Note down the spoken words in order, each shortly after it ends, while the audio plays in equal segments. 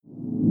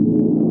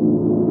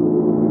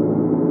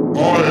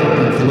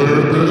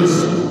declare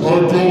this a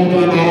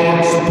Golden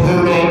Ox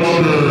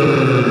production.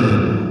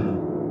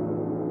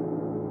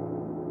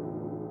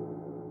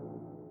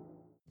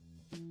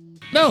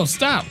 No,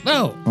 stop.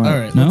 No. What? All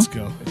right, No? let's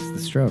go. It's the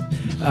stroke.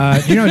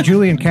 You know,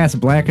 Julian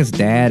Casablancas'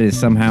 dad is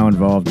somehow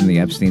involved in the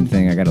Epstein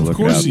thing. I got to look it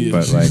course up. he is.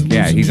 But He's like, in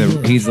yeah, New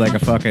York. he's like a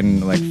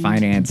fucking like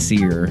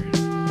financier.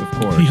 Of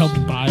course. He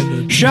helped buy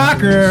the...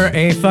 Shocker!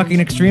 A fucking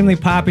extremely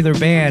popular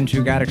band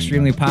who got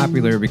extremely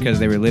popular because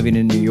they were living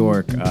in New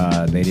York.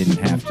 They didn't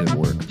have to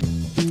work.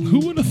 Who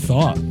would have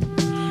thought?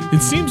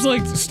 It seems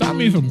like, stop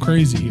me if I'm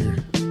crazy here.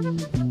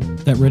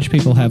 That rich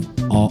people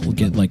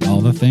get like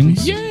all the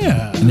things.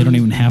 Yeah. And they don't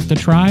even have to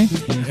try. And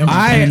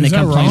they is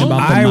that complain wrong?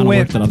 about the amount of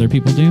work that other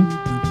people do.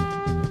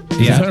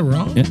 Is that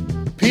wrong? Yeah.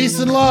 Peace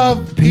and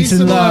love. Peace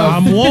and love.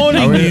 I'm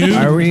warning you.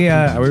 Are we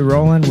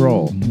rolling?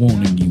 Roll.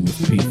 Warning you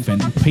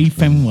with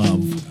peace and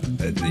love.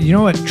 You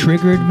know what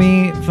triggered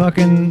me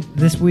fucking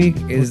this week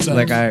is What's that?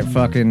 like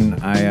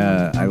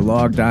I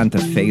logged on to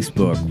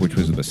Facebook, which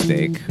was a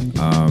mistake.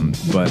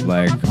 But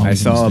like I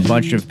Always a saw a mistake.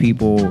 bunch of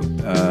people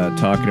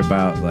talking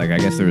about like I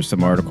guess there was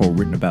some article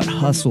written about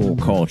hustle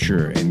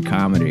culture in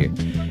comedy,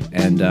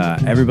 and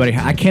everybody.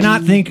 I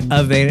cannot think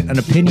of an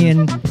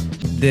opinion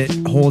that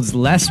holds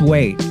less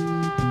weight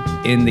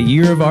in the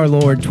year of our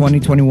Lord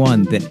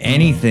 2021 than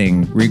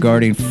anything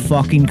regarding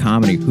fucking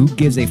comedy. Who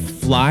gives a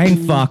flying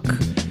fuck?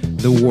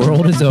 The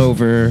world is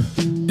over.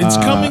 It's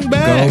coming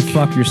back. Go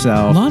fuck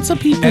yourself. Lots of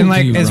people And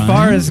like do, as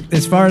Ryan.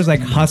 far as like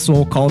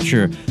hustle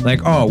culture,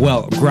 like oh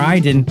well,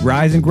 grinding,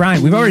 rise and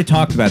grind. We've already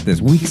talked about this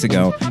weeks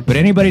ago. But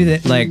anybody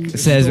that like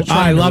says oh, I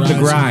trying to love the rise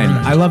and grind,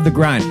 grind. I love the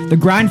grind. The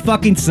grind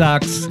fucking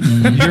sucks.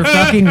 You're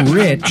fucking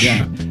rich.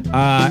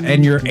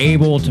 And you're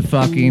able to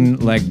fucking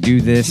like do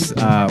this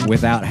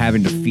without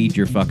having to feed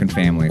your fucking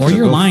family. Or So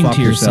you're go lying fuck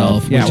to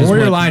yourself. Yeah, which is or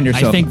you're what lying to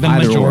yourself. I think the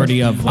either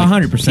majority or. of like,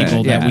 100%,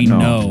 people that yeah, we no.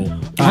 know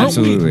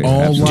Absolutely.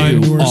 all absolutely.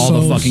 lying to do all the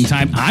ourselves? fucking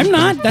time. I'm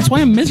not. That's why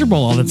I'm miserable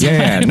all the time.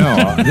 Yeah,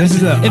 no. This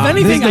is a If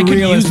anything, this is I the could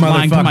realest use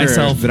lying to motherfucker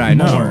myself that I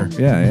know. more.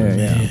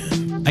 Yeah.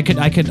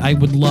 I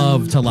would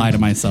love to lie to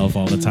myself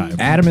all the time.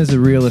 Adam is the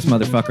realest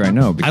motherfucker I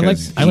know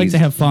because I like to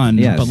have fun,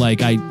 Yes. but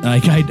like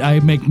I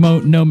make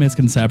no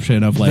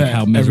misconception of like That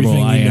how miserable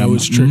everything I you know am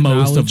is trick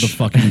most of the knowledge.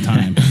 fucking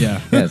time.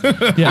 Yeah. Yes.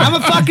 Yeah. I'm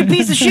a fucking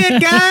piece of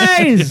shit,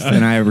 guys,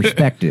 and I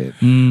respect it.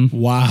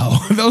 Wow.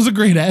 That was a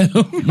great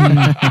Adam.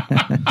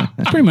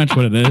 That's pretty much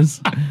what it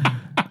is.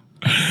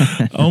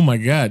 Oh my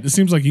God. It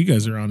seems like you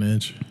guys are on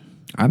edge.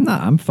 I'm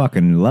not. I'm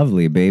fucking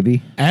lovely,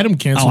 baby. Adam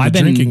canceled I've the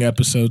been- drinking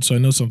episode, so I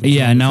know something.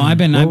 Yeah, no, I've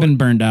been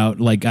burned out.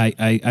 Like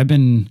I've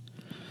been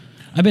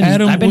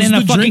Adam, I've been was in a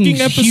the fucking drinking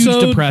huge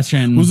episode,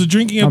 depression. Was the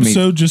drinking I mean-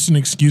 episode just an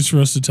excuse for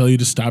us to tell you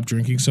to stop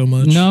drinking so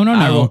much? No.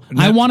 will-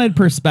 I wanted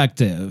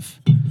perspective.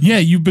 Yeah,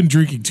 you've been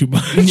drinking too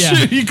much.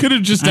 Yeah. You could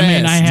have just I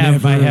mean,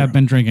 asked. I have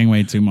been drinking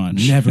way too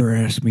much. Never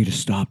asked me to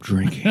stop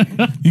drinking.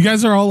 You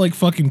guys are all like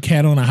fucking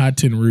Cat on a Hot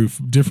Tin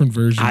Roof, different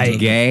versions. of it.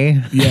 Gay.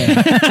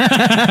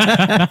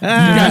 Yeah.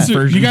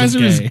 You guys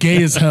are as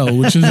gay as hell,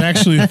 which is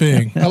actually a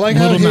thing. I like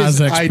how Little Nas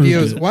his X idea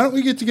proved is, it. why don't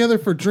we get together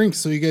for drinks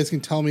so you guys can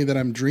tell me that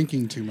I'm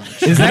drinking too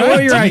much? Is that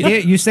what your idea?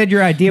 You said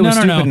your idea was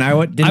No. stupid, and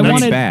I didn't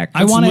bring it back.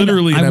 That's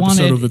literally an episode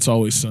wanted- of It's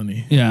Always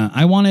Sunny. Yeah,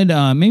 I wanted.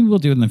 Maybe we'll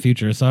do it in the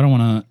future. So I don't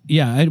want to.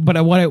 Yeah,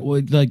 but what it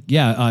would like.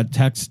 Yeah,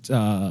 text.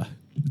 Don't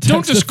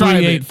Text to describe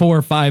it.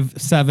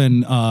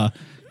 38457.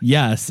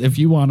 Yes, if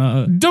you want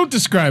to. Don't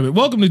describe it.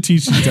 Welcome to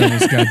Teach These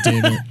Devils,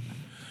 goddammit.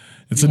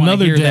 It's You wanna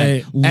another hear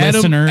day. that,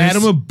 listeners?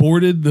 Adam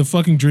aborted the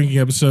fucking drinking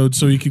episode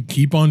so he could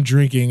keep on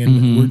drinking,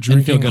 and we're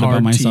drinking feel good about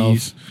hard myself.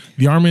 teas.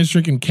 The Arm Man's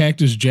drinking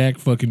Cactus Jack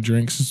fucking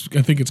drinks.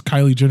 I think it's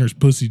Kylie Jenner's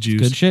pussy juice.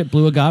 Good shit,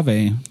 blue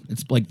agave.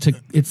 It's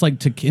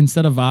like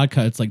instead of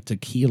vodka, it's like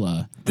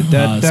tequila.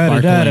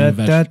 Sparkling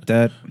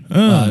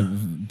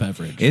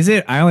beverage. Is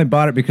it? I only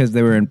bought it because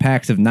they were in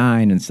packs of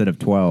 9 instead of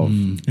 12.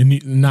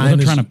 And nine,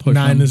 They're trying to push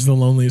them. is the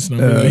loneliest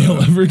number that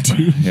you'll ever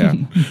do. Yeah.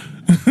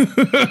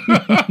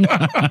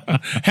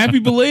 Happy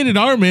belated,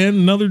 Arm Man.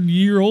 Another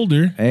year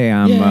older. Hey,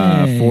 I'm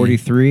Yay.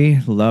 43.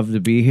 Love to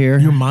be here.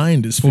 Your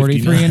mind is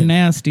 43 59. and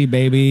nasty,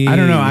 baby. I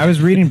don't know. I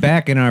was reading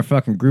back in our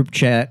fucking group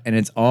chat, and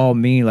it's all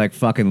me like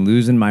fucking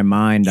losing my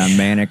mind on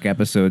manic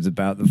episodes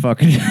about the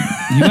fucking.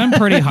 You went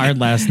pretty hard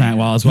last night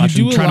while I was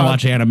do trying a to lot.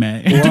 watch anime.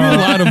 You do a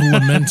lot of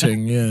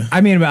lamenting, yeah.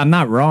 I mean, I'm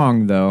not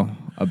wrong though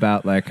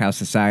about like how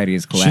society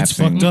is Shit's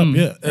collapsing. fucked up,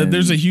 yeah.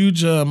 There's a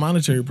huge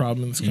monetary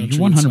problem in this country.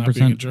 you're that's not 100%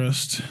 being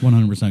addressed.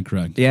 100%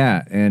 correct.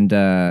 Yeah, and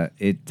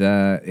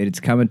it's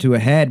coming to a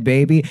head,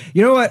 baby.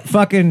 You know what?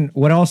 Fucking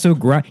what also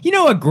grind? You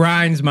know what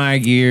grinds my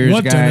gears,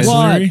 What, guys? Dennis?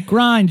 Leary? What?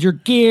 Grind your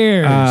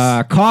gears.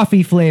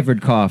 Coffee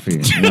flavored coffee.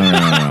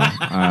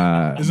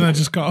 No. Isn't that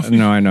just coffee?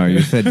 No, I know.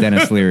 You said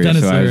Dennis Leary,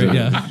 Dennis so Leary, I was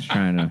yeah. just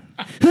trying to.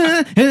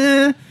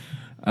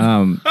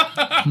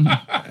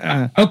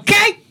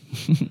 Okay.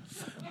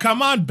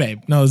 Come on,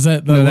 babe. No, is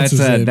that No, what's his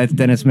name? that's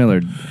Dennis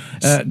Miller.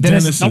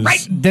 Dennis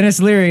is-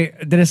 Dennis Leary.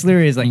 Dennis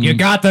Leary is like you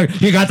got the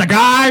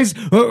guys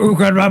who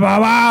could blah, blah,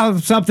 blah,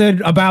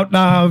 something about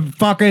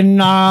fucking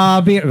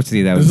beer. Let's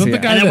see that was Isn't the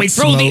guy And then that we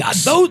throw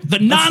smokes? the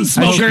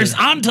non-smokers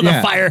onto the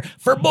Yeah. fire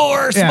for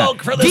more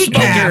smoke for the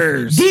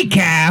smokers.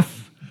 Decaf.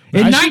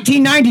 In I should-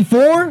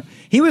 1994,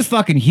 he was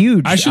fucking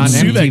huge. I should on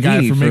sue that MTV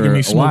guy for making me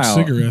a smoke while.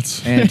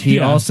 cigarettes. And he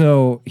Yeah.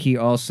 also he did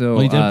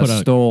put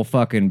out- stole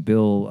fucking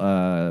Bill.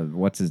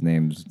 What's his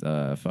name's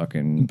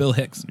fucking Bill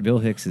Hicks. Bill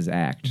Hicks's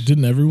act.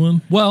 Didn't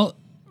everyone? Well,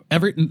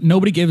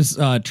 nobody gives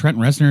Trent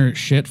Reznor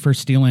shit for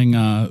stealing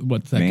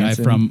what's that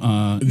Manson? guy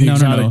from The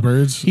Exotic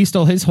Birds? He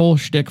stole his whole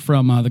shtick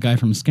from the guy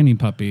from Skinny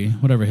Puppy,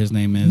 whatever his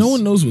name is. No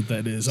one knows what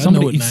that is. I know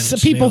Somebody, what Nine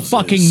Inch people Nails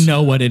fucking is.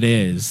 know what it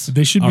is.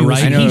 They should be All right,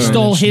 listening to he Nine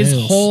stole Inch his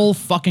Nails. whole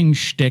fucking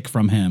shtick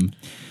from him.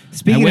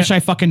 Speaking I wish of, I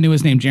fucking knew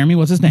his name. Jeremy,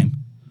 what's his name?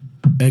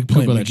 Eggplant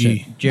Google that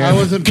McGee. I Jeremy,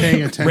 wasn't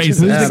paying attention.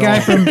 Raisins. to who's that the guy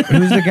at all. from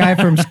who's the guy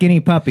from Skinny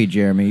Puppy?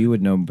 Jeremy, you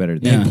would know better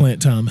than Yeah. that.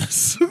 Eggplant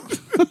Thomas.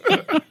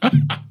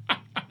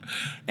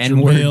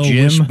 N-word Male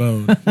Jim.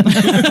 Wishbone.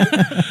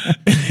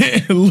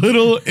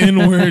 Little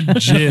N-word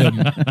Jim.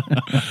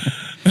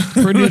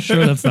 Pretty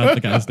sure that's not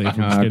the guy's name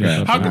from Skinny Okay.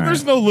 Puppy. How come All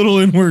there's no little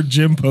N-word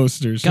Jim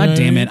posters? God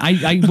damn it!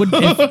 I would.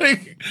 If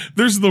Like,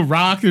 there's The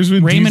Rock. There's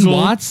Vin Raymond Diesel.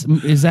 Watts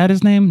is that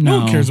his name? No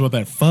No one cares about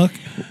that fuck.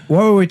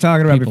 What were we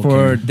talking about People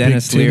before? care.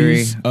 Dennis Big Leary.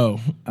 titties. Oh,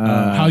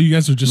 how you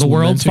guys are just The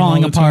world's lamenting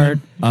falling all the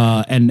time?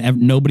 apart,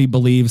 and nobody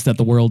believes that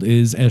the world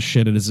is as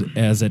shit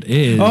as it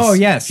is. Oh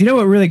yes, you know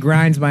what really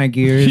grinds my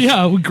gears?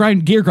 yeah, we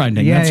gear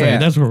grinding. That's right.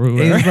 That's where we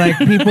were. It's like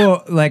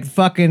people like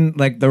fucking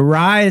like the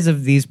rise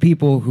of these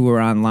people who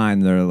are online.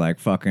 They're like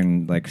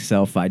fucking like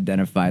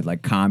self-identified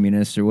like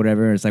communists or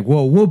whatever. It's like,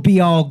 whoa, we'll be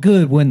all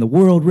good when the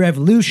world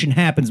revolution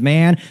happens,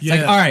 man. It's like,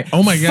 Yeah. all right,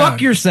 Oh my God.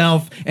 fuck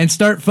yourself and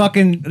start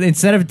fucking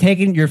instead of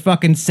taking your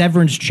fucking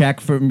severance check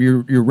from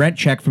your rent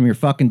check from your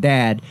fucking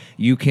dad,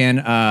 you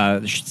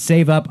can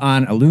save up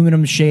on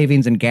aluminum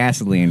shavings and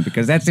gasoline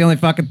because that's the only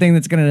fucking thing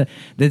that's gonna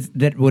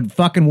that would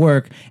fucking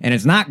work, and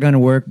it's not gonna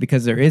work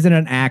because there isn't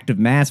an act of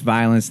mass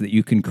violence that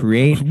you can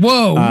create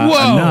Whoa.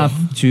 enough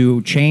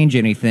to change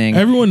anything.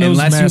 Everyone knows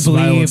unless mass you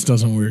believe, violence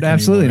doesn't work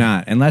Absolutely anymore.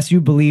 not, unless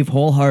you believe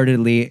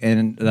wholeheartedly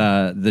in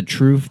the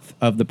truth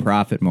of the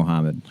Prophet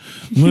Muhammad.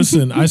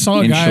 Listen, I saw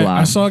a Inshallah. guy.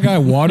 I saw a guy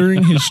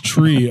watering his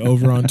tree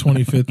over on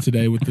 25th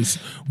today with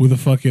a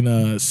fucking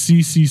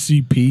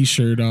CCCP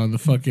shirt on. The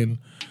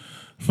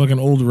fucking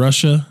old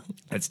Russia.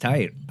 That's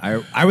tight.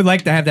 I would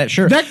like to have that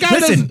shirt. That guy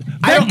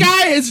that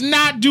guy is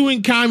not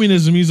doing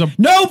communism. He's a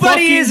Nobody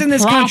fucking is in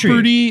this country.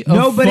 property of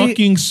Nobody-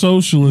 fucking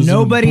socialism.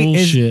 Nobody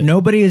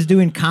bullshit. is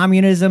doing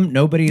communism.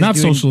 Nobody is Not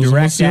doing socialism.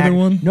 direct What's the other act.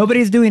 one?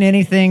 Nobody is doing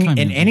anything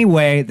in any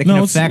way that can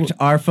No, what's- affect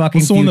our fucking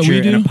what's the one that we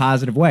future in a do?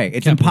 positive way.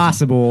 It's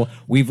impossible.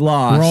 We've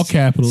lost. We're all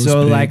capitalists,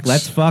 So like, pigs.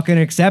 let's fucking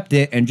accept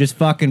it and just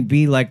fucking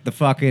be like the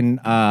fucking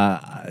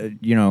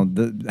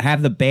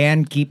have the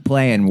band keep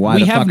playing while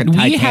the fucking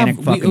Titanic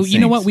fucking you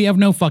know what? sinks. We have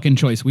no fucking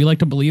choice. We like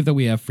to believe that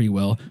we have free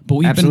will, but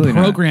we've Absolutely been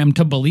not. programmed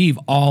to believe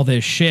all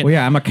this shit. Well,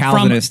 yeah, I'm a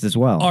Calvinist as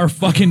well.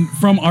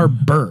 From our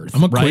birth.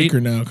 I'm a right?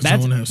 Quaker now 'cause I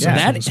That's- wanna have that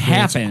socialist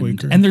parents, a happened,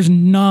 Quaker. and there's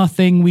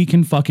nothing we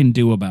can fucking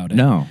do about it.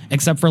 No.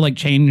 except for like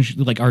change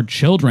like our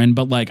children.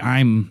 But like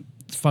I'm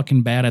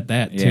fucking bad at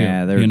that too.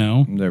 Yeah, they're you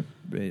know. they're.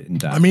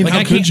 I mean, Like how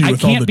I could can't, you I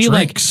with all can't the be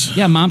drinks? like,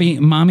 yeah,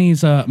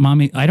 mommy's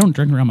mommy. I don't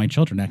drink around my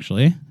children.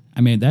 Actually,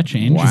 I made that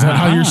change. Wow. Is that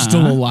how you're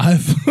still Ah.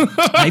 alive?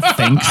 I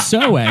think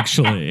so.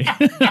 Actually,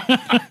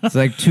 It's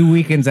like 2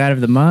 weekends out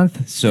of the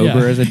month,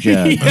 sober Yeah. as a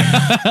jug.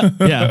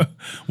 yeah.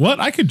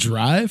 What? I could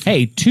drive.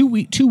 Hey, 2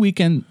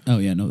 weekend. Oh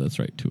yeah, no, that's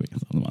right. 2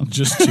 weekends on the month.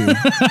 Just two.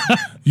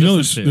 You know,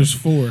 there's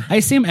four. I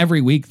see him every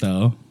week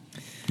though.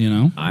 You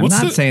know. I'm What's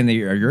not the- saying that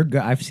you're good.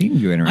 I've seen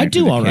you interact I do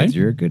with the all kids. right.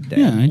 You're a good dad.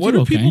 Yeah. I What do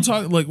are okay. people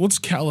talking like? What's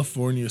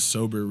California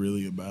sober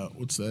really about?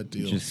 What's that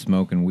deal? Just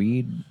smoking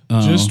weed.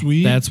 Oh, just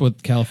weed? That's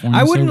what California.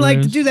 I wouldn't sober like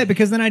to is. do that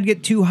because then I'd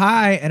get too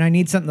high and I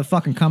need something to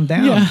fucking come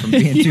down Yeah. from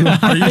being too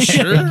high. Are you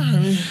sure? I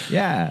mean,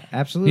 Yeah,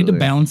 absolutely. Need to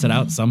balance it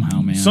out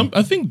somehow, man.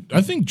 I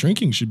think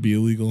drinking should be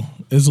illegal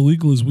as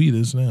weed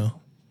is now.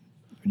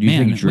 Do you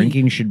Man, think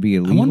drinking should be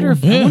illegal? I wonder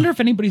if Yeah.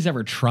 anybody's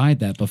ever tried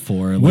that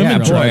before. Women Yeah,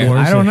 Like, tried boy, it.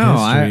 I don't know.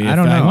 I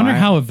don't know. I wonder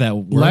how if that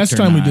worked. Last or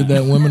time we not. did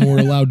that, women were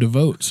allowed to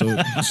vote,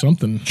 so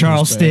something. was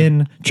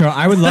Charleston.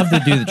 I would love to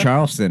do the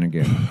Charleston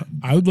again. bad.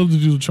 I would love to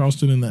do the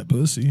Charleston in that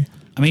pussy.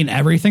 I mean,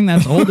 everything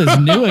that's old is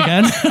new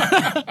again.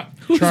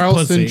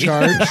 Charleston pussy?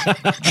 charge.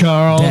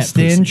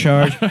 Charleston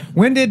charge.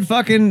 When did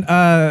fucking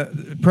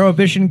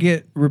prohibition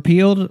get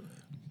repealed?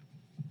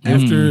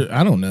 After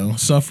I don't know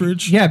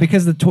suffrage. Yeah,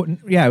 because it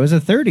was the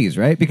 30s,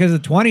 right? Because the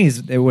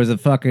 20s, it was a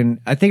fucking.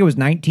 I think it was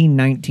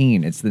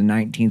 1919. It's the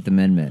 19th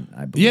Amendment,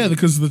 I believe. Yeah,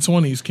 because the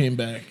 20s came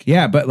back.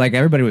 Yeah, but like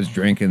everybody was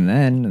drinking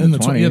then in the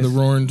 20s. The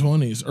roaring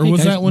 20s. Or Hey,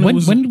 was guys, that when it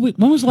was?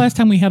 when was the last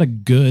time we had a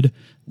good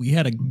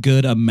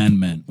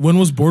amendment? When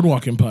was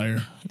Boardwalk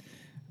Empire?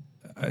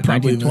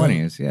 Probably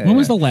 1920s. Yeah. When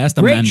was the last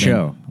Great amendment?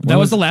 show. That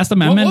was the last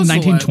amendment in was the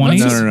last-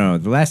 1920s? No.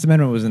 The last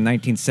amendment was in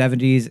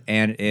 1970s,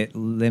 and it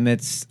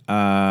limits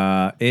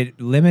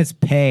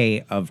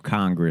pay of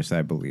Congress,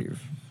 I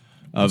believe,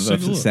 of take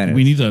a the look. Senate.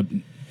 We need to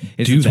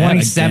It's do the that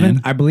 27th,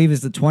 again. I believe,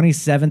 is the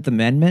 27th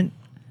Amendment.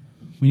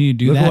 We need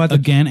to do Look what that the-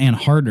 again and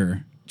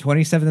harder.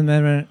 27th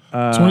Amendment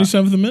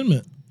 27th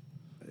Amendment.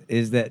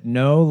 is that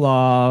no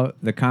law,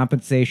 the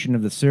compensation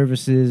of the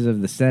services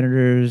of the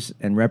senators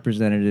and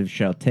representatives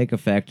shall take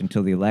effect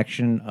until the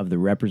election of the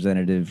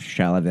representative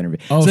shall have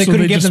intervened. Oh, so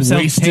couldn't they just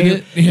wasted pay,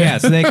 it? Yeah,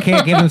 so they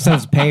can't give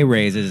themselves pay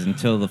raises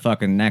until the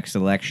fucking next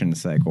election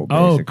cycle.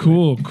 Oh,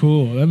 basically.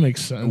 cool. That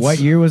makes sense. What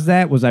year was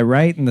that? Was I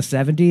right in the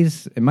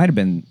 70s? It might have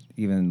been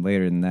even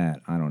later than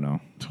that. I don't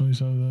know.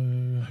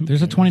 27. Who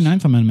There's a cares?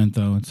 29th Amendment,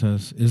 though, it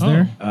says. Is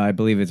there? I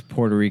believe it's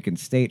Puerto Rican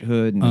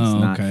statehood, and it's Oh,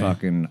 not okay.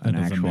 fucking That an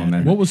doesn't actual matter.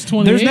 amendment. What was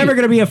 28? There's never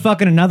going to be a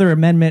fucking another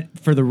amendment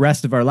for the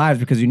rest of our lives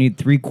because you need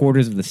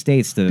 3/4 of the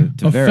states to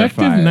Effective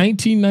verify.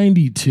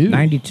 1992.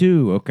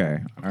 92. Okay.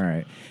 All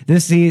right.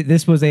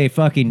 This was a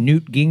fucking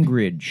Newt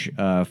Gingrich.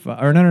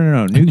 Or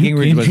no. Newt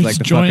Gingrich was like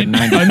the fucking joint.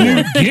 A 94.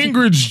 Newt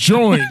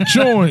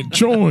Gingrich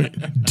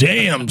joint.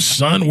 Damn,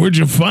 son, where'd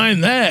you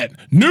find that?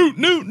 Newt.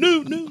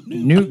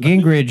 Newt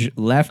Gingrich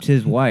left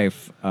his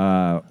wife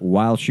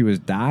while she was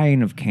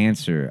dying of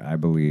cancer, I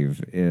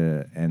believe,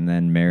 and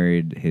then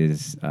married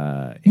his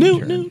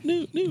intern.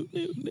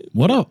 Newt.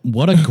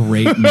 What a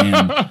great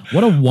man.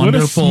 What a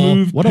wonderful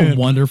smooth what a pimp.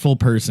 wonderful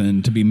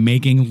person to be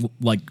making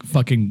like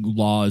fucking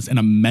laws and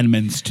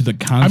amendments to the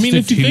I Constitution. mean,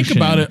 if you think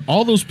about it,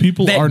 all those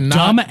people that are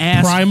not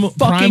dumbass fucking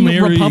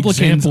primary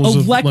Republicans examples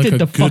of, elected like, a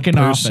to good fucking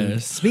person.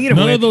 office. Speaking of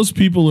None which, of those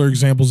people are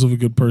examples of a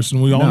good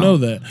person. We all No. know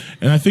that.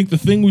 And I think the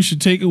thing we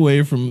should take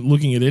away from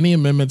looking at any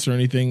amendments or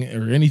anything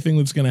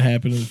that's going to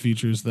happen in the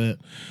future is that,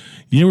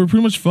 yeah, we're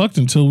pretty much fucked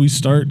until we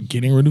start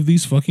getting rid of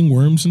these fucking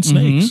worms and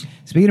snakes.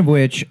 Speaking of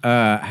which,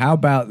 how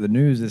about the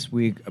news this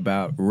week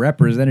about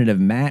Representative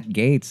Matt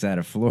Gaetz out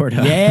of Florida?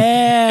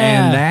 Yeah.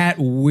 And that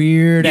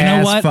weird You know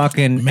ass what?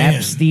 fucking Man.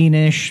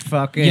 Epstein-ish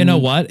fucking. You know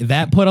what?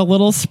 That put a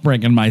little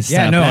spring in my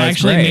step. no, that it's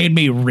actually great. made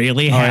me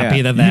really happy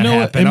yeah. that You know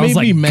what? happened. It I was made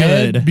like, me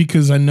mad good.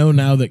 because I know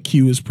now that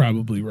Q is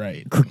probably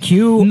right.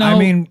 Q. No, I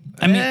mean,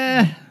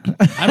 I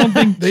don't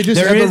think They just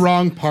There have is- the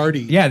wrong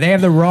party. yeah, they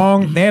have the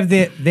wrong. They have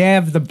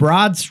the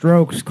broad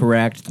strokes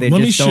correct. They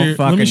Let me just don't share-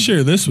 fucking. let me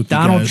share this with you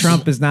Donald guys.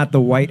 Trump is not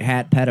the white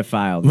hat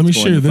pedophile. Let me that's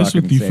going share to this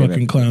with you save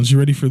fucking it. clowns. You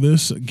ready for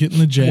this? Getting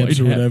the jabs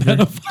or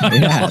whatever.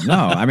 Yeah, no,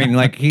 I mean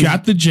like he's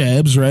Got the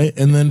jabs, right?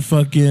 And then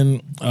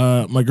fucking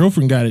my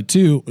girlfriend got it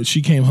too.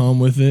 She came home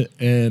with it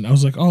and I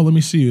was like, oh, let me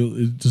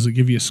see. Does it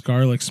give you a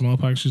scar like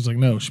smallpox? She's like,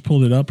 no. She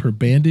pulled it up. Her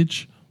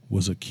bandage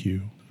was a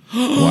Q.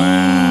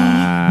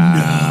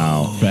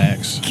 wow.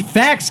 Facts.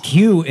 Fax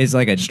Q is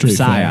like a Straight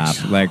psyop.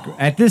 facts. Like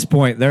at this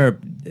point, there are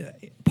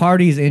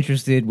parties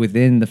interested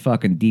within the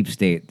fucking deep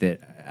state that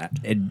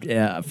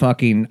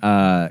fucking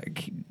have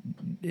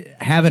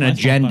an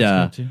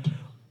agenda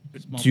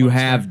to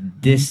have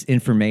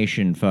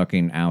disinformation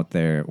fucking out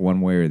there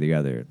one way or the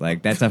other.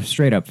 Like that's a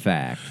straight up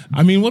fact.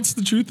 I mean, what's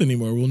the truth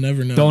anymore? We'll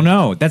never know. Don't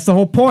know. That's the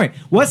whole point.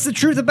 What's the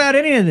truth about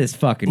any of this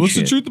fucking What's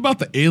shit? the truth about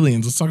the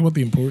aliens? Let's talk about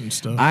the important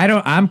stuff.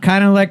 I'm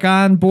kind of like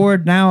on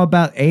board now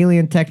about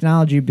alien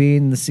technology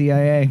being the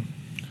CIA.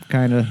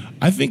 Kind of.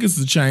 I think it's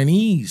the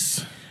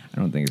Chinese. I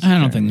don't think it's. I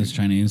don't think it's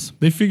Chinese.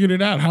 They figured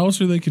it out. How else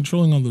are they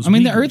controlling all those? I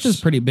mean, the meters? Earth is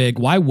pretty big.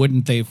 Why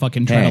wouldn't they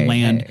fucking try Hey, to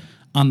land hey.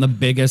 on the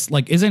biggest?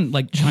 Like, isn't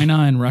like China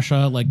and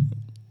Russia like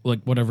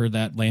whatever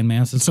that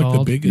landmass is It's like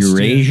called? the biggest.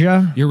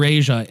 Eurasia.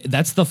 Eurasia.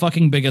 That's the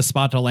fucking biggest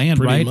spot to land,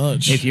 Pretty right?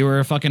 much. If you were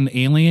a fucking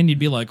alien, you'd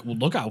be like, well,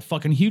 look how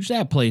fucking huge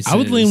that place is. I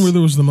would land where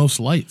there was the most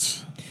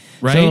lights.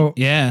 right? So-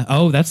 Yeah.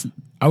 Oh, that's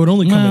I would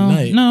only come well, at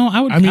night. No, I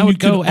would. mean, I would you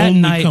could go at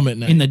only night, come at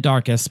night. in the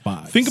darkest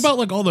spots. Think about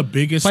like all the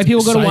biggest. That's why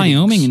people go to sightings.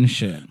 Wyoming and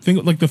shit.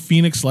 Think like the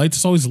Phoenix lights.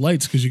 It's always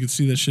lights because you can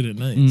see that shit at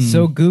night.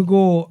 So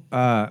Google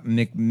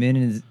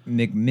McMinnsville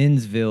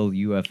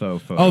UFO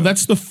photo. Oh,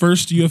 that's the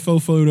first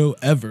UFO photo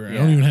ever. I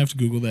don't Yeah. even have to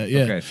Google that.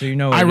 Yeah. Okay, so you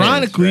know what it is,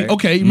 Ironically, right?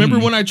 okay, remember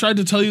when I tried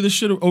to tell you this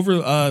shit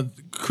over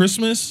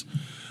Christmas?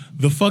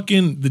 The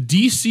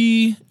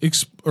DC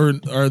or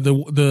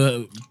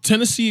the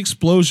Tennessee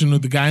explosion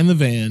with the guy in the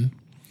van,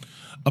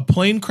 a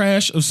plane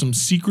crash of some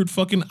secret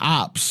fucking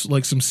ops,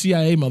 like some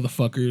CIA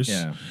motherfuckers,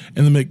 Yeah.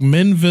 and the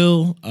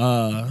McMinnville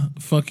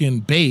fucking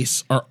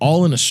base are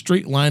all in a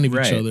straight line of each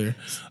Right. other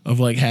of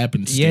like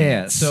happenstance.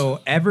 Yeah,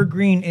 so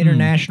Evergreen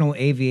International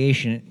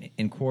Aviation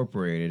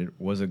Incorporated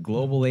was a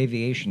global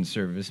aviation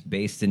service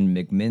based in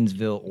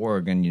McMinnville,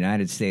 Oregon,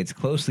 United States,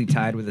 closely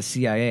tied with the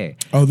CIA.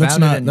 Oh, that's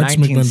Founded not- in that's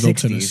McMinnville,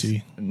 1960s.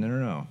 Tennessee.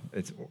 No.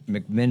 It's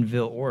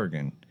McMinnville,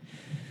 Oregon.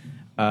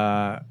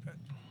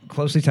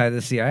 Closely tied to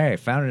the CIA.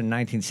 Founded in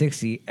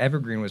 1960,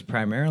 Evergreen was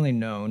primarily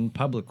known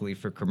publicly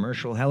for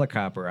commercial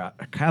helicopter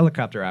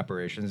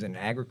operations and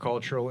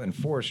agricultural and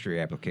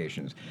forestry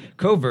applications.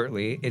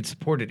 Covertly, it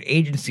supported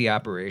agency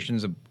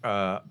operations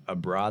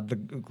abroad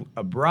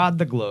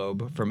the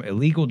globe, from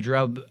illegal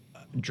drug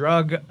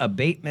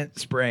abatement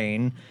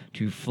spraying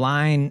to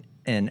flying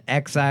an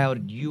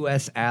exiled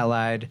U.S.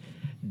 allied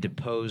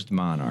deposed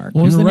monarch.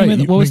 What was the You're name right.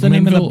 of the, what was the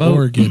name of the McMinnville, boat?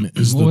 Oregon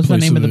is What the was the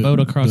place name of the of boat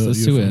across the UFO.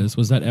 Suez?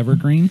 Was that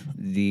Evergreen?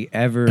 The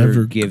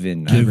Ever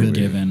Given.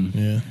 Given.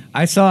 Yeah.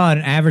 I saw an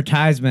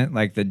advertisement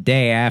like the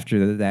day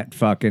after that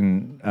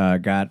fucking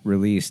got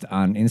released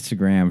on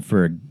Instagram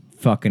for a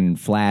fucking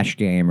Flash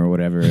game or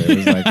whatever. It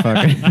was like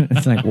fucking.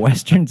 It's like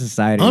Western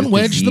society. is Unwedge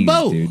the diseased,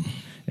 boat. dude.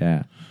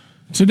 Yeah.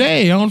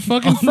 Today on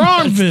fucking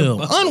Farmville,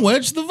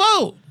 unwedge the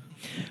vote.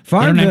 They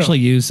don't Farmville- actually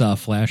use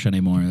Flash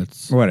anymore.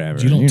 It's whatever.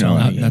 You don't tell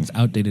know. me. that's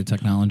outdated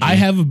technology. I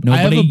have a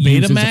Nobody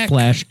uses Betamax.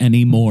 Flash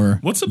anymore.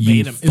 What's a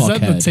you beta? Is that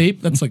the fuckhead.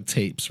 tape? That's like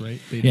tapes, right?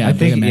 Beta- Yeah, I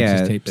think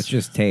Betamax is tapes. it's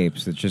just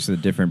tapes. It's just a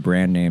different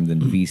brand name than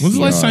VCR. When's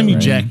the last time you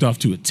right? jacked off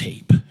to a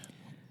tape?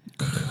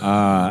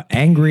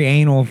 Angry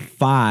Anal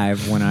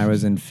 5 when I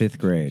was in 5th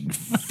grade.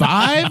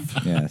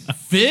 5? Yes.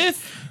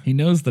 5th? He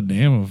knows the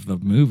name of the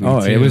movie. Oh,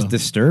 too. it was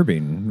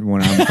disturbing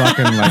when I'm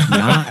fucking like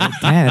not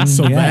 10.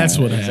 So Yeah, that's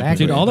what happened.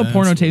 exactly. Dude, all the That's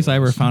porno what tapes it I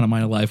ever was. found in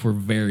my life were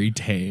very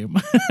tame.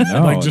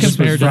 No, Like just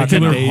compared to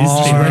regular, today's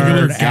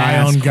regular hard guy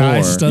ass on guy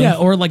core. stuff. yeah,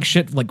 or like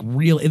shit, like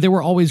real. They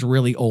were always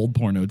really old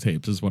porno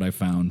tapes, is what I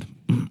found.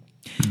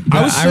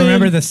 I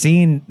remember the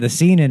scene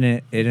in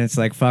it, and it's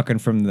like fucking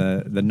from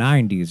the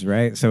 90s,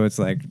 right? So it's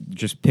like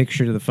just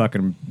picture the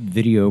fucking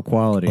video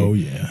quality. Oh,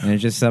 yeah. And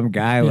it's just some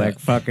guy like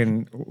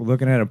fucking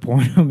looking at a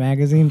porno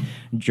magazine,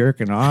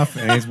 jerking off,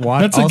 and he's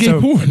watching. That's a gay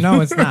porn.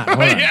 No, it's not. Hold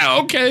on. Yeah,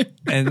 okay.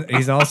 And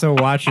he's also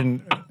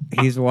watching.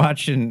 He's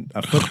watching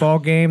a football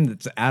game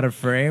that's out of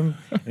frame,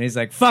 and he's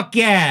like, "Fuck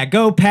yeah,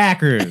 go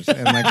Packers!"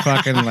 and like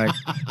fucking like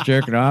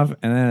jerking off.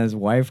 And then his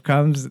wife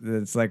comes.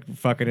 It's like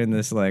fucking in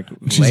this like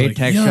She's like,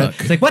 latex. "Yuck."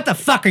 It's like, "What the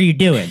fuck are you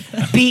doing?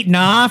 Beating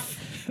off?"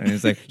 And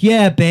he's like,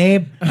 "Yeah,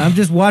 babe, I'm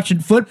just watching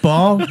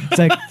football." It's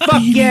like,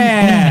 "Fuck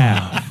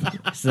yeah!"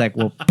 It's like,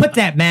 "Well, put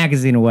that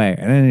magazine away."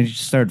 And then he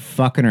just started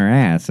fucking her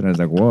ass, and I was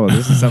like, "Whoa,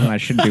 this is something I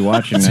shouldn't be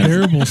watching."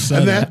 Terrible And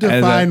setup. that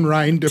defined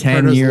Ryan DePerta's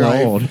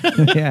 10-year-old.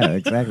 life. Yeah,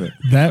 exactly.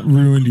 That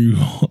ruined you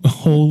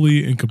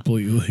wholly and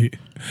completely.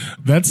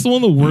 That's the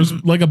one of the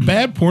worst. Like a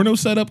bad porno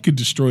setup could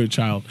destroy a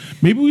child.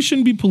 Maybe we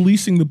shouldn't be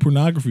policing the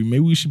pornography.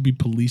 Maybe we should be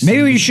policing.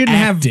 Maybe we the shouldn't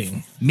acting.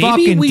 have Maybe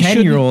fucking we shouldn't-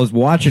 10-year-olds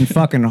watching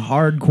fucking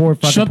hardcore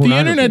fucking Shut the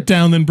pornography. internet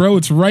down, then, bro.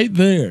 It's right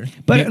there.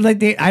 But like,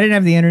 I didn't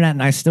have the internet,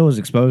 and I still was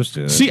exposed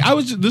to it. See,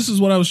 this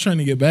is what I was trying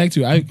to get back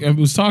to. I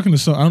was talking to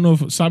some. I don't know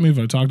if stop me if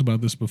I talked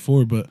about this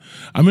before, but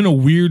I'm in a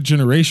weird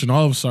generation.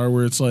 All of us are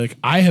where it's like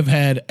I have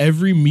had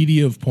every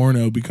media of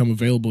porno become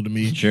available to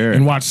me, Sure.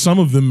 and watched some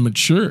of them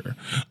mature.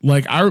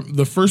 Like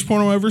the first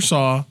porno I ever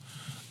saw,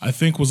 I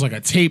think was like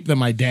a tape that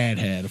my dad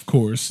had, of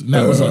course, and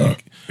that was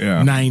like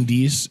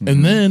 90s.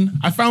 And then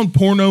I found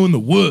porno in the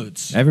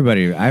woods.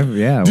 Everybody,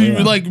 Do you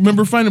like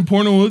remember finding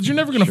porno in the woods? You're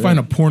never gonna find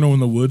a porno in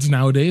the woods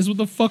nowadays. What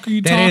the fuck are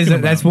you talking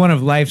about? That's one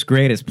of life's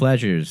greatest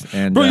pleasures.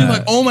 And Bro, you're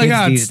like, oh my kids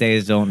God. these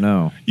days don't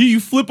know. You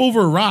flip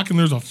over a rock and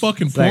there's a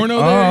fucking like, porno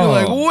there. You're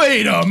like, oh.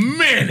 wait a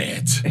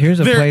minute. Here's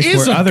a There place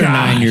is where a other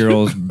guy.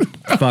 9-year-olds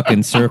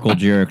fucking circle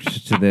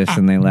jerked to this,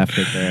 and they left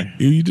it there.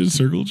 You did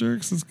circle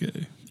jerks? That's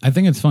gay. I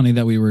think it's funny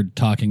that we were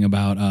talking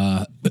about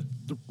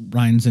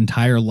Ryan's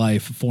entire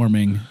life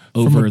forming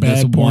over a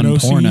this bad one porno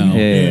scene? porno,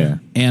 Yeah.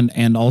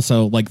 and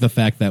also like the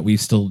fact that we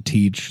still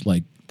teach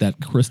like that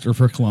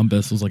Christopher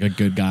Columbus was like a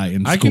good guy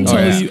in school. I can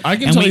tell you. I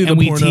can and tell we, you the and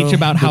we porno teach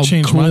about that how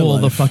changed my cool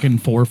the life. fucking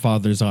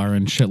forefathers are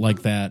and shit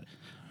like that.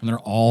 And they're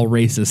all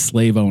racist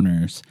slave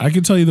owners. I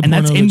can tell you the And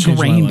porno that's that changed my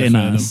ingrained life, in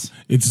Adam. us.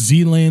 It's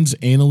Zealand's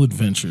Anal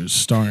Adventures,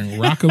 starring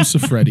Rocco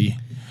Siffredi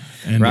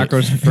and Rocco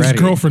his Siffredi.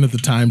 girlfriend at the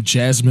time,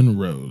 Jasmine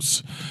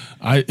Rose.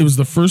 It was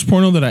the first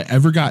porno that I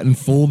ever got in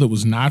full that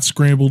was not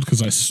scrambled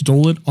because I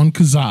stole it on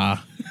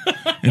Kazaa,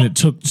 and it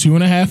took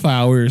 2.5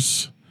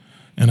 hours.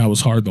 And I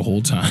was hard the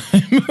whole time.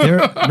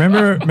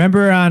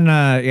 Remember on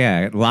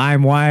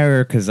LimeWire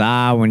or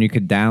Kazaa when you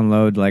could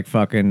download like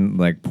fucking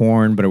like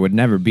porn, but it would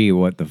never be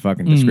what the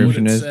fucking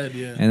description What it is. said,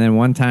 yeah. And then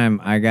one time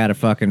I got a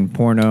fucking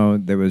porno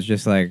that was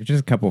just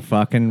a couple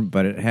fucking,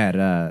 but it had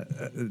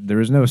there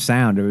was no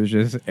sound. It was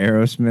just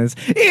Aerosmith's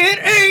 "It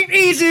Ain't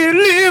Easy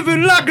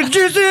Living Like a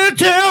Gypsy.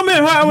 Tell me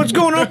how it's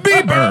gonna be."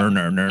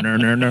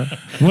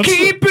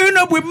 Keeping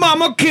up with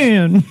Mama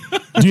Ken.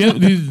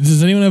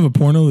 Does anyone have a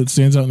porno that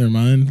stands out in their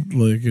mind?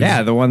 Like,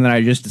 Yeah, the one that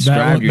I just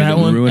described that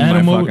one- ruined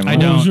Adam, my what- fucking I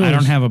life. What was yours? I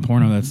don't have a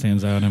porno that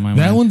stands out in my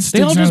That mind. one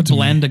They all sticks just out to me.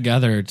 blend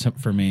together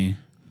for me.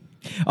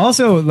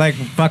 Also, like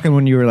fucking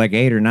when you were like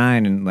 8 or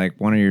 9, and like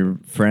one of your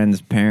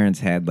friends' parents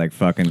had like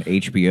fucking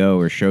HBO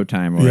or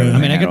Showtime or whatever. Yeah. and I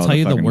they mean, I had could all tell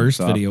you the fucking worst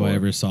video I software.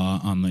 ever saw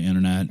on the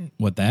internet.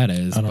 What that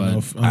is, I don't but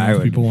know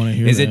if people want to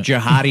hear Is that. it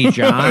Jihadi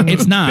John?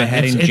 it's not.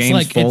 beheading It's James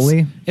like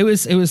Foley. it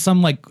was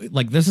some like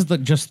this is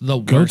just the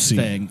worst Goatsy.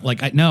 thing.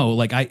 Like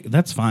I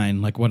that's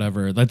fine. Like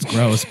whatever. That's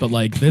gross. But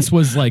like this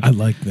was like I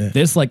like that.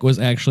 This like was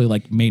actually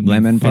like made me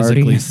Lemon Party?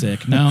 physically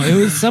sick. No, it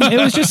was some. It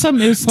was just some.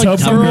 It was like Tub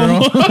Tub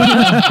Girl?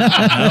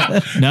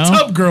 No.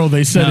 Tub Girl,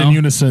 they said No. in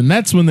unison.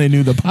 That's when they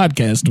knew the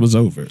podcast was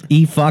over.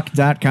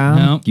 efuck.com,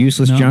 No,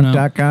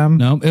 uselessjunk.com.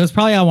 No, it was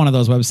probably on one of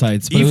those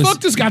websites. But it was,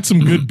 eFucked has got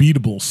some good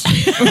beatables.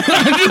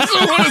 I just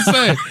want to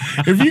say,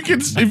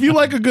 if you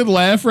like a good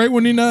laugh right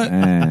when you're not,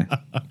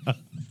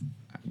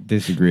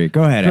 disagree.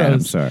 Go ahead, Adam.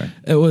 Gross. Sorry.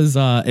 It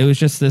was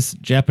just this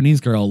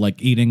Japanese girl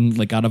like eating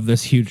like out of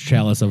this huge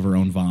chalice of her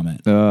own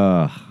vomit.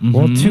 Well,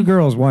 2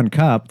 girls, 1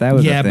 cup. That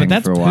was Yeah, a but thing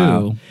that's for a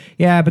while. poo.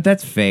 Yeah, but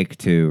that's fake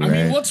too, right?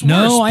 I mean, what's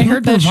No, worse? I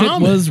heard poop or that shit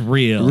vomit? was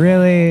real.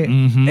 Really?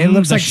 It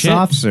looks The like shit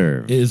soft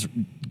serve. Is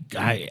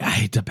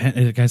I depend.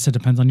 Like I said,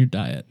 depends on your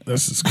diet.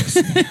 That's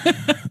disgusting.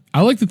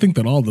 I like to think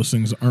that all those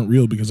things aren't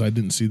real because I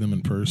didn't see them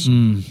in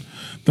person.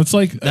 That's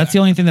like That's the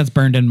only thing that's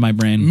burned in my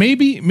brain.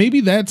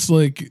 maybe that's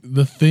like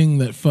the thing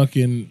that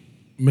fucking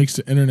makes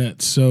the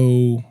internet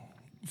so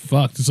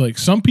fucked. It's like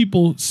some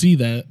people see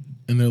that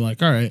and they're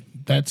like, all right,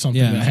 that's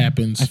something that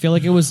happens I feel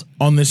like it was.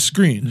 on this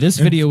screen. This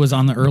video was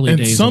on the early and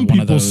days some of one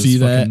of people those see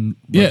that fucking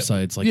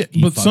websites. Like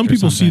but some eFucked or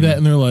people see something. that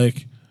and they're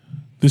like,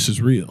 this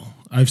is real.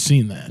 I've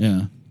seen that.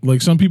 Yeah.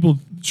 Like some people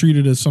treat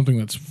it as something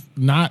that's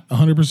not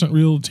 100%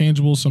 real,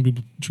 tangible. Some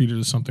people treat it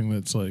as something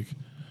that's like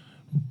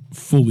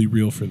fully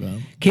real for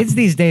them. Kids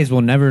these days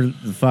will never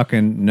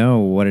fucking know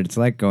what it's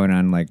like going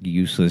on like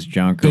useless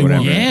junk or They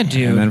whatever. won't. Yeah,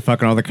 dude. And then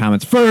fucking all the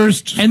comments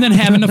first. And then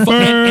having to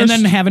and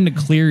then having to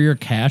clear your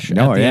cache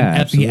Oh, at the, yeah, end,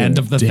 at the end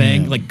of the absolutely.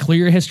 thing, like clear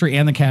your history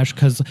and the cache.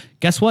 Because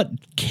guess what,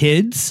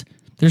 kids,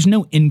 there's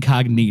no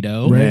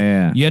incognito. Right.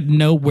 Yeah. You had to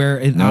know where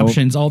in Nope.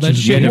 options all that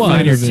Just You had shit to was.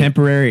 find your was.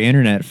 temporary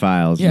internet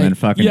files Yeah, and then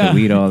fucking yeah.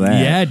 delete all that.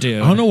 Yeah,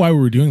 dude. I don't know why we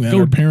were doing that. Go-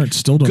 Our parents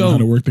still don't know go how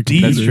to work the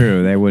deep. computer. That's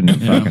true. They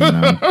wouldn't fucking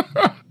know.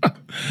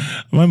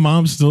 My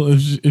mom still,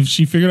 if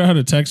she figured out how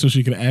to text so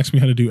she could ask me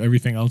how to do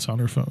everything else on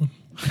her phone.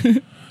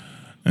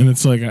 And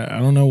it's like, I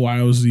don't know why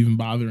I was even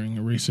bothering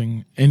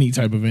erasing any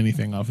type of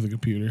anything off of the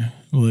computer,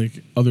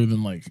 like other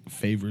than like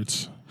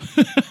favorites.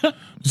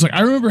 It's like,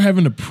 I remember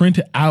having to print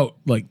out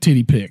like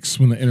titty pics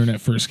when the internet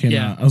first came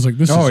Yeah. out. I was like,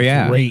 this Oh is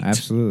yeah, great.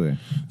 absolutely.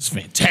 It's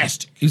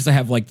fantastic. used to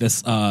have like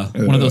this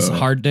one of those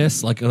hard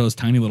discs, like those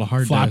tiny little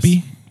hard Floppy.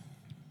 discs.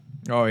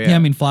 Oh Yeah, I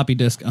mean floppy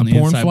disk on the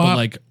porn inside, flop? but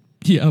like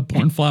a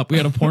porn flop. We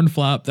had a porn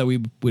flop that we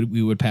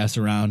would pass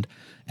around,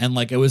 and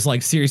like it was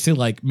like seriously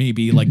like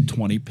maybe like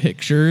 20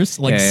 pictures,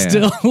 like Yeah, yeah.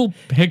 still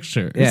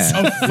pictures.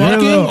 Yeah.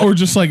 Fucking or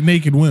just like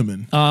naked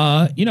women.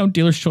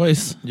 Dealer's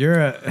choice. You're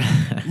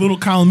a Little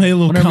column A,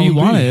 little Whatever column you B.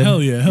 wanted.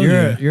 Hell yeah, hell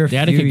yeah. you're a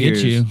Daddy few could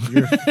get years, you.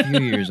 You're a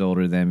few years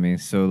older than me,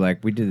 so like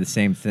we did the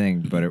same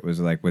thing, but it was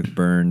like with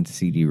burned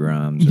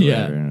CD-ROMs. Or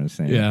whatever, you know what I'm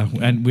saying? Yeah,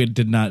 and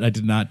I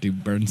did not do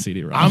burn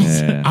CD-ROMs.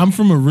 I'm I'm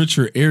from a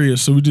richer area,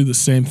 so we do the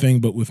same thing,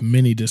 but with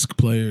mini disc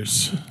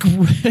players.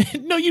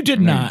 No, you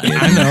did not.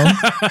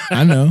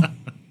 I know.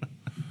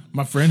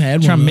 My friend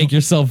had Trying one. to make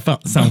yourself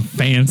sound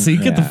fancy.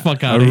 Get the Yeah.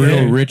 fuck out a of real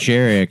here. rich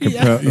area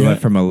Yeah.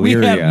 from We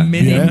Illyria, have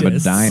mini Yeah.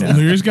 discs. Medina.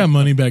 Lear's got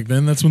money back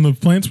then. That's when the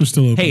plants were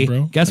still open, Hey,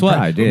 bro. guess I what?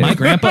 probably did. My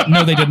grandpa.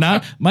 No, they did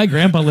not. My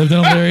grandpa lived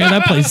in Elyria.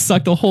 That place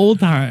sucked the whole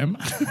time.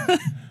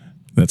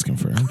 That's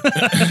confirmed.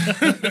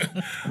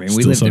 I mean, we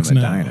Still lived in sucks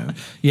now. Medina.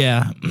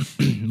 Yeah,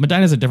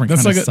 Medina's a different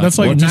That's kind like of that's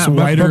like Well, just not-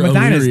 but- whiter but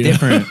Medina's Illyria.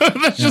 different.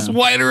 That's just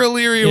whiter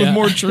Illyria with Yeah.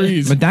 more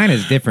trees.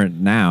 Medina's different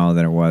now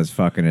than it was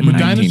fucking in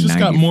Medina's just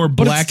got 1990. more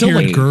But it's still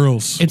black-haired like-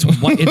 girls. It's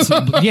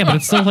yeah, but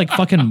it's still like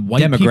fucking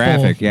white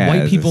Demographic, people. yeah,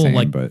 white is the people same,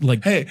 like but-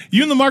 like. Hey,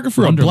 you in the market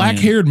for Wonderland. a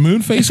black-haired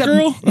moon-faced Except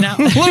girl? now-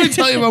 Let me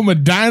tell you about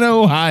Medina,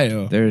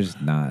 Ohio. There's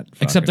not.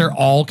 Except fucking- they're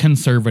all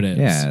conservatives.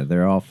 Yeah,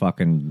 they're all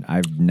fucking.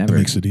 I've never.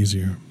 Makes it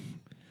easier.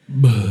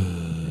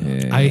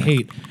 I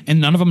hate, and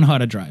none of them know how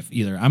to drive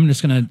either. I'm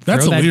just gonna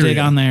That's throw that Illyria. dig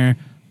on there.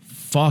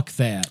 Fuck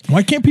that.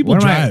 Why can't people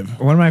drive?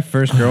 One of my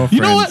first girlfriends.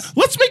 You know what?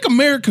 Let's make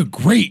America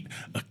great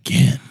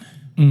again.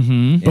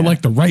 But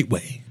like the right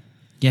way.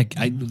 Yeah,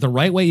 the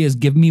right way is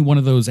give me one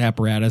of those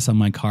apparatus on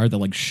my car that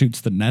like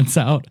shoots the nets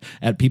out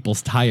at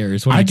people's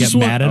tires when I, get just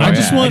want- mad at I them.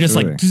 just want-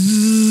 like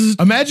absolutely.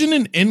 Imagine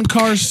an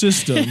in-car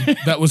system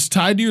that was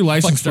tied to your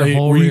license Fucks their plate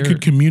whole where you rear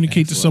could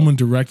communicate to someone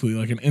directly,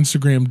 like an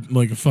Instagram,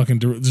 like a fucking,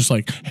 just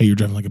like, hey, you're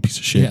driving like a piece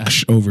of shit. Yeah.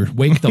 Over.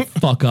 wake the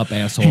fuck up,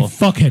 Hey, asshole.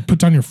 fuckhead, put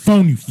down your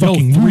phone, you Yo,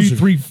 fucking loser.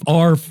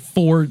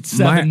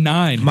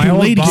 33R479. My Hey,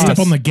 old lady, boss- step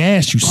on the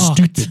gas, you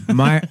stupid.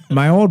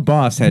 my old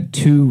boss had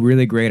two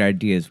really great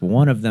ideas.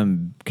 One of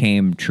them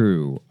came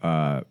true,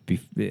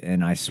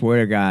 and I swear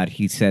to God,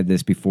 he said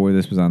this before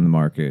this was on the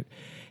market.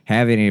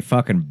 Having a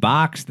fucking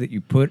box that you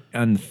put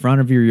on the front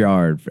of your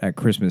yard at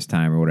Christmas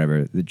time or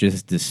whatever that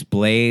just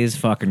displays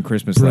fucking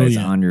Christmas lights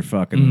Brilliant. on your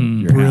fucking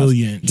your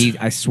Brilliant. house.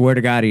 I swear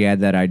to God, he had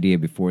that idea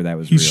before that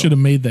was He real. should have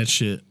made that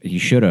shit. He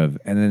should have.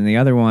 And then the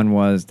other one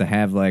was to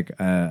have like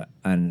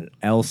an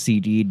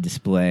LCD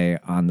display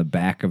on the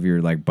back of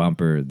your like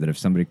bumper that if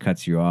somebody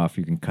cuts you off,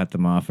 you can cut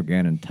them off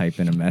again and type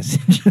in a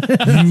message.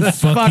 You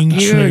fucking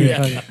you. trick.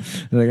 Yeah.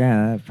 Like,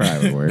 that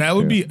probably would work. That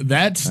would too. be,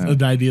 that's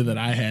an idea that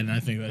I had, and I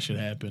think that should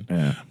happen.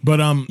 Yeah. But,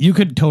 You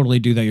could totally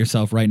do that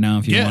yourself right now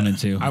if you Yeah, wanted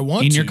to. I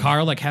want in your to.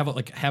 car, like have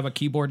a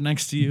keyboard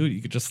next to you.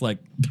 You could just like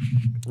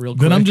real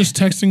quick. then I'm just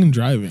texting and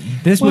driving.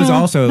 This was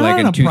Well, also not like on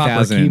in a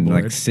proper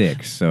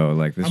 2006, so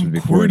like this was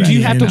before quirky that. Do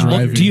you have to and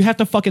driving. look? Do you have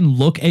to fucking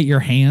look at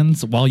your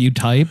hands while you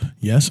type?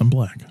 Yes, I'm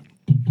black.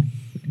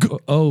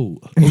 Oh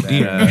Is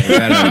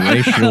that a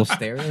racial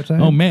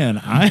stereotype? oh man,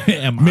 I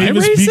am.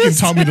 Mavis I Beacon racist?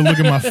 taught me to look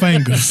at my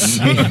fingers.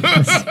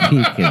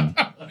 Speaking.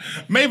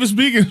 Mavis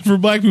Beacon for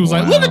black people was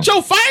like, look at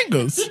your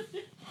fingers.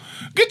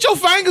 Get your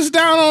fingers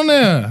down on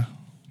there.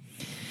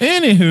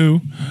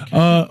 Anywho,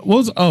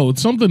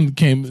 something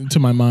came to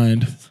my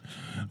mind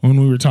when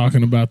we were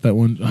talking about that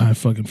one. I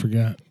fucking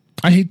forgot.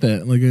 I hate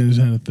that. Like, I just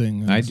had a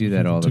thing. I do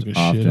that all the took a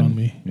often. shit on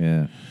me.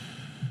 Yeah.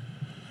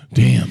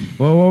 Damn.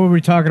 Well, what were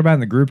we talking about in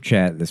the group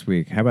chat this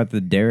week? How about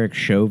the Derek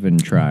Chauvin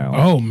trial?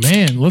 Oh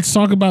man, let's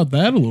talk about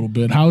that a little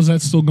bit. How is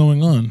that still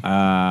going on?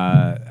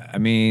 I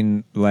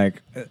mean,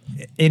 like,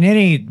 in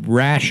any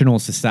rational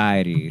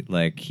society,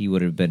 like, he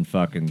would have been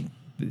fucking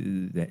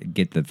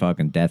get the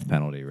fucking death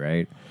penalty,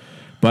 right?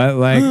 But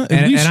like,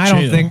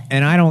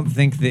 and I don't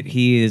think that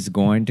he is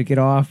going to get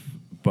off.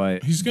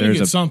 But he's gonna there's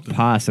get a something.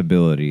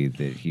 possibility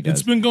that he does.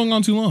 It's been going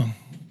on too long.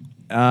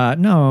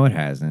 No, it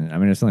hasn't. I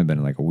mean, it's only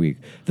been like a week.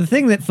 The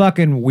thing that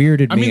fucking weirded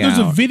me out. I mean, there's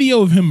a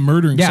video of him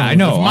murdering someone. I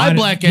know. If my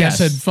black ass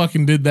had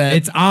fucking did that.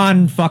 It's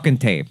on fucking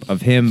tape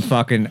of him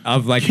fucking,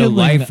 of like Killing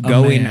the life a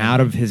going man.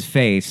 out of his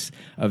face,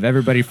 of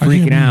everybody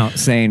freaking out,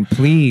 saying,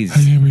 please,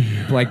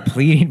 like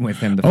pleading with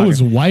him. To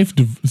his wife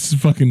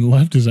fucking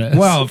left his ass.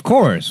 Well, of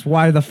course.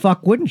 Why the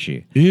fuck wouldn't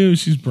she? Ew,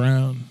 she's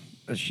brown.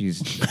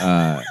 She's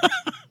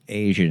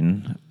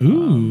Asian.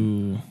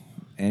 Ooh.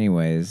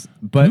 Anyways,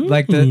 but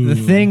like the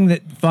thing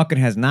that fucking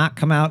has not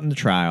come out in the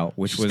trial,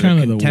 which was a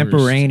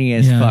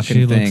contemporaneous fucking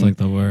she thing looks like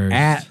the worst.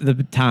 at the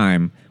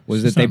time,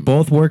 was that they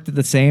both worked at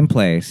the same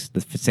place,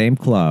 the same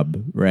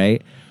club,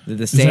 right?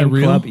 The same that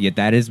real? club. Yeah,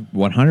 that is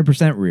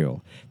 100%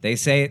 real. They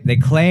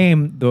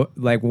claim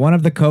one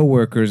of the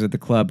coworkers at the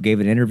club gave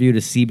an interview to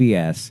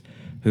CBS,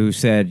 who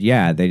said,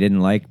 yeah, they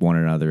didn't like one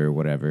another or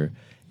whatever,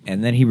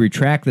 and then he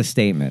retracted the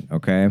statement.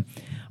 Okay.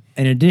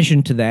 In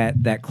addition to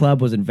that, that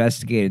club was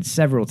investigated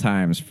several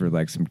times for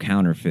like some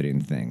counterfeiting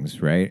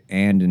things, right?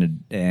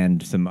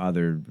 And some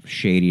other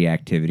shady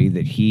activity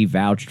that he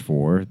vouched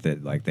for,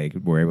 that like they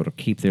were able to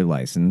keep their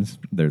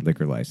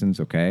liquor license,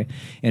 okay?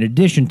 In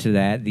addition to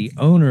that, the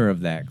owner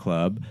of that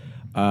club,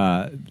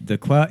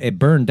 it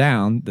burned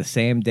down the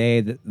same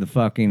day that the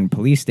fucking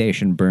police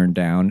station burned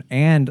down,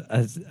 and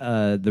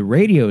the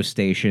radio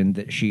station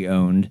that she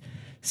owned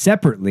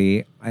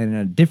separately in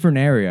a different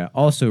area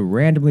also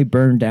randomly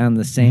burned down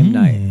the same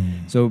night.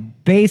 So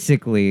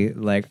basically,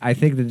 like, I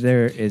think that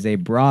there is a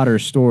broader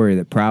story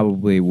that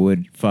probably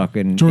would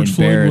fucking George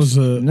Floyd was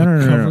a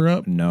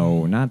cover-up?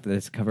 No, not that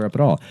it's a cover-up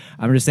at all.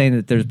 I'm just saying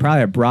that there's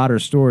probably a broader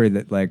story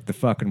that, like, the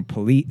fucking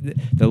police,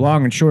 the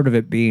long and short of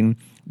it being,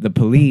 the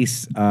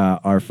police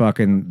are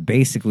fucking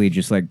basically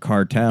just like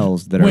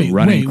cartels that are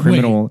running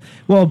criminal.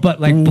 Well, but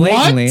like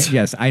blatantly,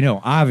 yes, I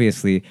know,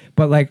 obviously,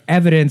 but like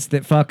evidence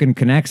that fucking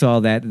connects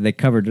all that they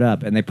covered it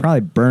up, and they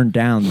probably burned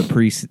down the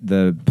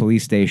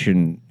police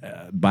station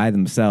by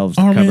themselves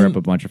to cover up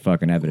a bunch of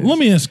fucking evidence. Let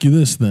me ask you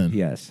this then.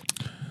 Yes.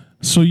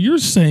 So you're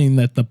saying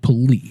that the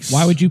police...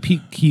 Why would you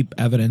keep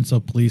evidence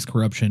of police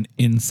corruption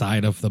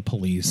inside of the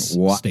police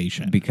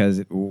station?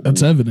 Because...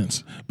 That's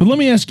evidence. But let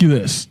me ask you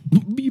this.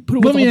 Let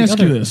me ask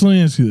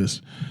you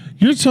this.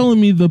 You're telling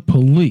me the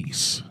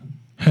police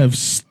have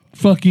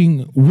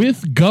fucking,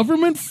 with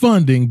government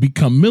funding,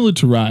 become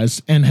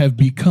militarized and have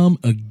become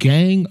a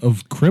gang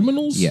of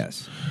criminals?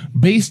 Yes.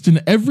 Based in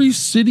every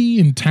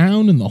city and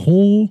town in the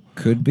whole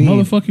could be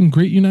motherfucking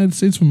great United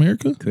States of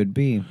America? Could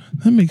be.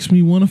 That makes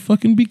me want to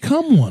fucking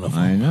become one of them.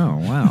 I know.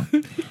 Wow.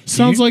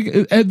 Sounds like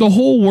the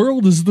whole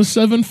world is the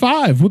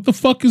 7-5. What the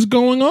fuck is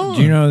going on?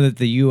 Do you know that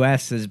the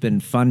U.S. has been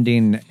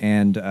funding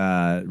and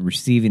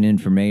receiving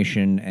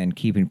information and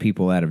keeping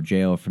people out of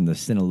jail from the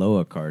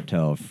Sinaloa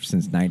cartel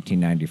since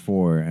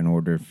 1994 in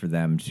order for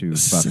them to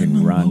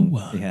fucking run?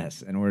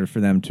 Yes, in order for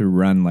them to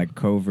run like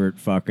covert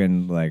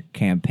fucking like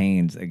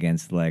campaigns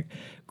against like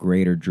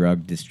greater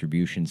drug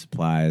distribution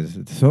supplies.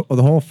 So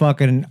the whole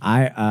fucking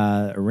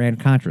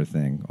Iran-Contra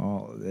thing,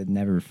 it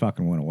never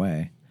fucking went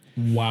away.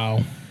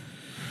 Wow.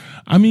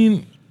 I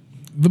mean,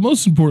 the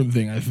most important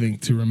thing I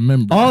think to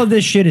remember, all of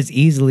this shit is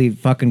easily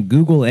fucking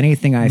Google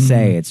anything I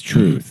say. It's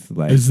truth.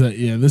 Like, is that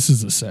this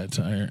is a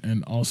satire,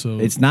 and also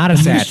it's not a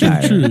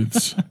satire.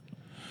 Truths.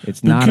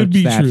 It's not a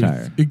satire.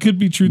 Truth. It could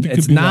be truth. It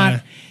it's could be not.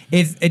 lie.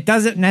 It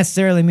doesn't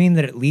necessarily mean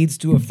that it leads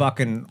to a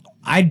fucking.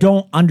 I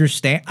don't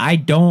understand.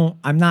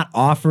 I'm not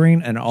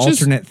offering an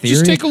alternate theory.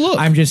 Just take a look.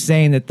 I'm just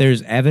saying that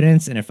there's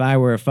evidence, and if I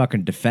were a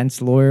fucking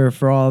defense lawyer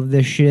for all of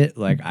this shit,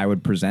 like, I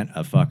would present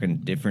a fucking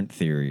different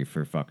theory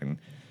for fucking.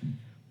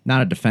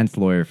 Not a defense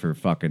lawyer for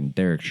fucking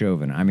Derek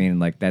Chauvin. I mean,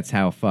 like, that's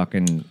how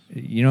fucking,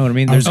 you know what I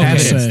mean? There's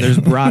evidence. There's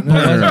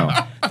no.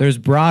 There's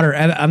broader.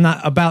 I'm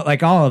not about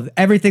like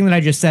everything that I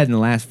just said in the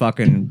last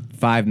fucking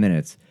 5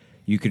 minutes.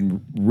 You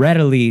can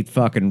readily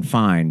fucking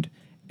find,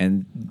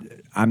 and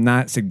I'm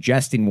not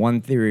suggesting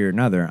one theory or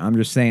another. I'm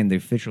just saying the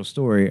official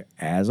story,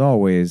 as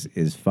always,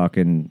 is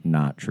fucking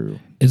not true.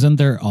 Isn't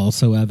there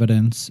also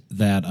evidence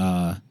that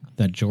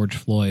that George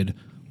Floyd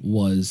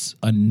was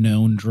a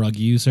known drug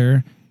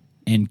user,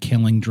 and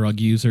killing drug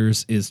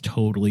users is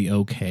totally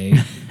okay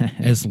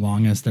as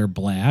long as they're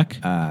black?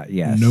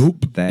 Yes.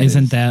 Nope.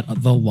 Isn't that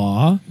the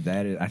law?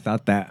 That is. I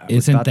thought that.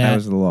 That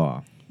was the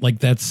law.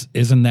 Like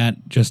isn't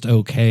that just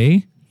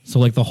okay? So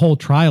like the whole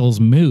trial's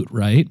moot,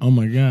 right? Oh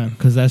my god!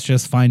 Because that's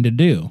just fine to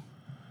do.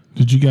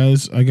 Did you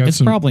guys? I got It's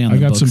some. probably on I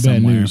the got book some bad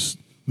somewhere. news.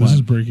 What? This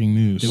is breaking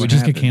news. Did we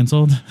just get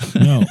canceled?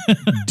 No,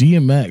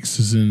 DMX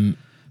is in.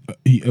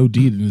 He OD'd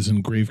and is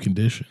in grave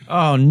condition.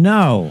 Oh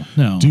no!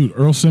 No, Dude,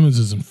 Earl Simmons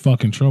is in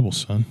fucking trouble,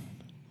 son.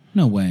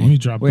 no way. Let me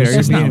drop Wait, this. are you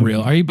That's not being-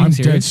 real. Are you being I'm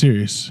serious? dead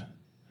serious.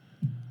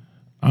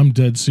 I'm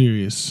dead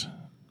serious.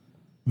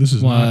 This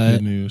is not What?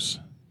 good news.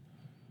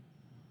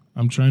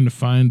 I'm trying to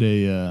find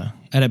a.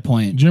 Edit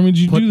point. Jeremy, did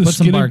you do the put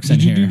some skinny? barks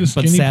Did in you do here, the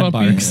but skinny sad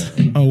puppy? barks.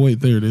 Oh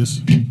wait, there it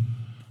is.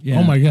 Yeah.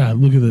 Oh my god,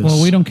 look at this.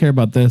 Well, we don't care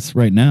about this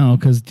right now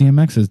because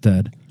DMX is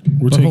dead.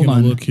 We're but taking hold a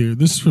on. look here.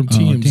 This is from Oh,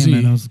 damn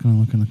TMZ. it. I was going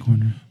to look in the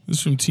corner. This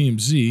is from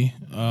TMZ.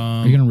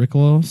 Are you going to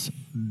Rickle us?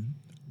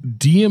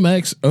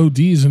 DMX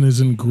ODs and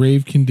is in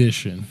grave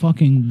condition.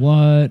 Fucking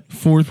what?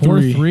 4-3.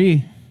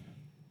 4-3.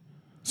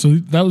 So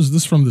that was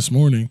this from this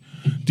morning.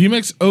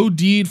 DMX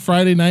OD'd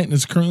Friday night and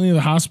is currently in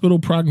the hospital.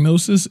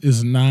 Prognosis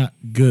is not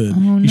good.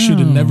 He should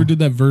have no. never did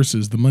that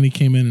versus. The money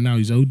came in and now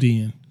he's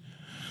ODing.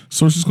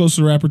 Sources close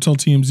to the rapper tell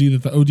TMZ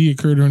that the OD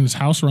occurred in his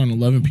house around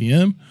 11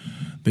 p.m.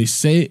 They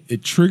say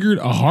it triggered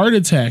a heart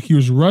attack. He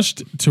was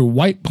rushed to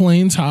White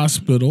Plains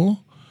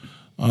Hospital.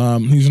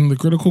 He's in the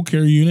critical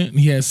care unit and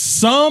he has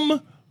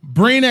some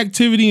brain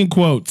activity in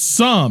quotes.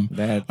 Some.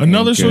 That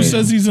Another ain't source good.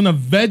 says he's in a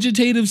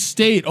vegetative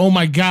state. Oh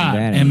my God.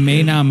 That And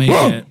may not make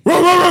it.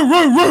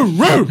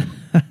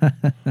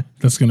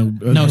 That's gonna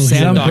No, sad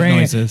some dog brain,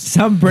 noises.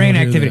 some brain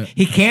Don't do activity. that.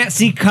 He can't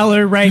see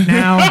color right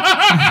now.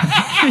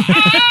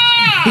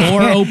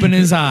 Or open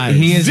his eyes.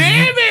 He is.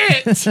 Damn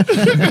it!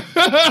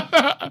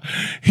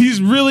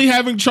 He's really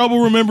having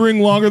trouble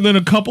remembering longer than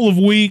a couple of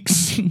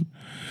weeks,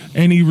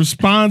 and he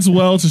responds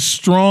well to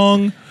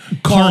strong,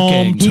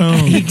 calm Barking.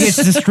 tones. He gets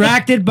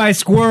distracted by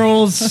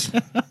squirrels.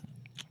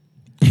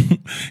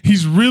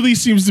 He's really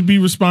seems to be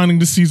responding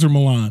to Caesar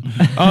Milan.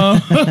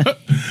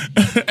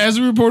 As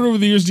a reporter over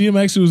the years,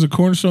 DMX, who was a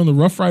cornerstone of the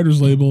Rough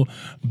Riders label,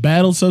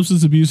 battled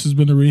substance abuse, has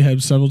been to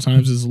rehab several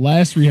times. His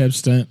last rehab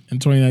stint in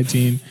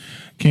 2019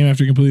 came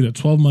after he completed a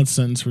 12-month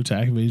sentence for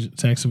tax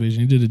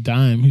evasion. He did a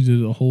dime. He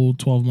did a whole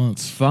 12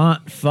 months. Fun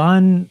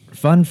fucking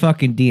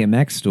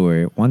DMX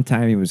story. One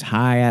time he was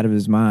high out of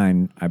his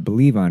mind, I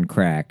believe on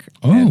crack.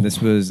 Oh. And this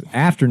was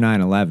after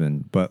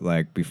 9/11, but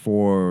like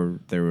before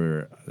there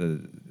were a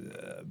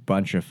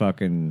bunch of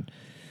fucking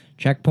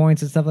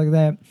checkpoints and stuff like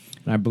that.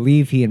 And I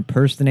believe he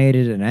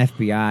impersonated an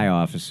FBI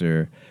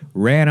officer,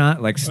 ran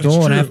on, like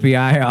stole an true.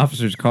 FBI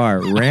officer's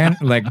car,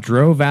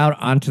 drove out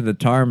onto the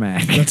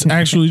tarmac. That's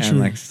actually and true.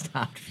 like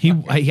stopped.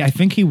 I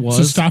think he was.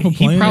 To stop a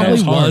plane, He probably that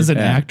was hard. was an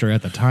Yeah. actor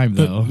at the time,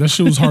 though. That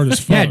shit was hard as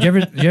fuck. Yeah,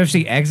 did you ever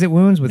see Exit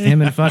Wounds with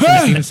him and fucking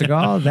Steven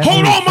Seagal? That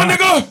Hold movie on, my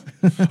fucked.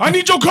 nigga! I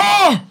need your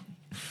car!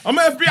 I'm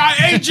an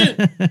FBI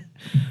agent!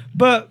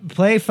 But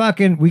play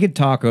fucking. We could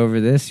talk over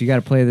this. You got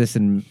to play this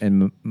in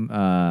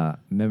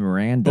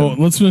memorandum. Oh,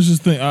 let's finish this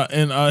thing.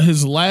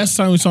 His last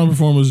time we saw him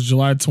perform was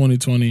July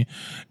 2020.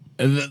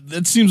 And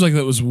that seems like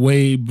that was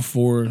way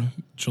before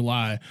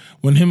July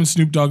when him and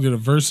Snoop Dogg did a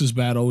versus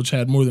battle, which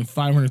had more than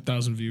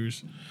 500,000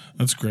 viewers.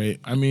 That's great.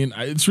 I mean,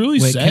 it's really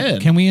Wait,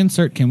 sad. can we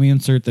insert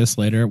this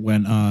later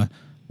when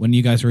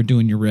you guys were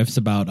doing your riffs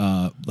about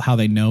how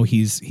they know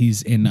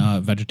he's in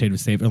vegetative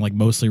state and like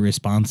mostly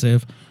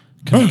responsive?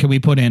 Can we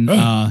put in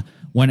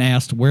when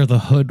asked where the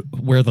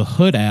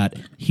hood at,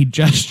 he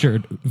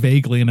gestured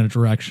vaguely in a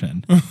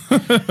direction, and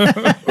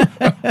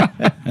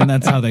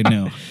that's how they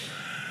knew.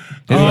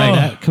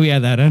 Can we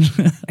add that in?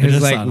 I his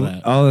just like thought of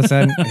that. all of a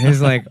sudden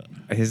his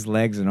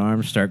legs and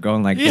arms start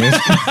going like this.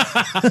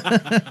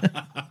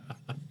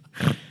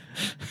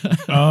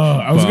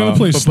 I was going to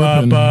play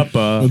Slippin', but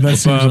that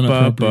seems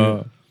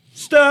inappropriate.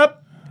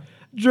 Stop,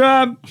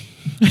 drop.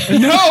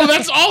 No,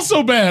 that's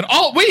also bad.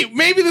 Oh, wait,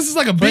 maybe this is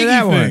like a Play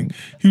that Biggie one. thing.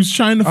 He was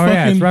trying to Oh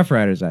yeah, it's fucking... Rough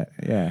Riders.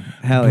 Yeah,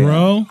 hell yeah.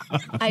 Bro,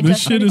 I this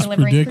just shit started is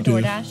delivering for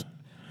predictive. DoorDash.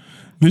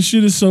 This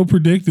shit is so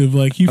predictive.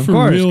 Like, he Of for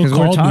course, real because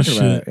we're called this talking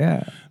about shit.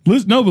 it. Yeah.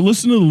 No, but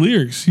listen to the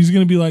lyrics. He's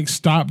going to be like,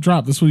 stop,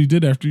 drop. That's what he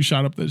did after he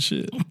shot up that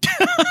shit.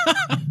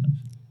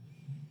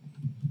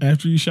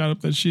 After he shot up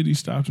that shit, he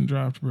stopped and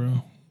dropped,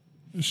 bro.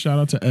 Shout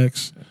out to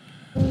X.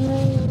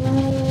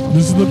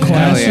 This is the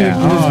classic. yeah.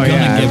 We're Oh,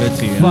 yeah. give it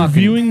to you. Fucking-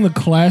 viewing the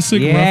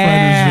classic Yeah. Rough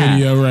Riders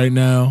video right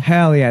now.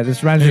 Hell yeah!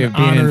 This reminds me In of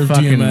being honor in of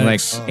fucking DMX. like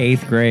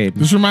 8th grade.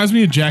 This reminds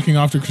me of jacking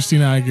off to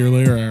Christina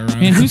Aguilera.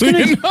 Man, who's gonna-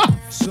 ironically.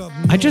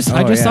 I just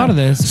yeah. thought of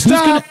this.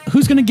 Stop.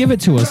 Who's gonna give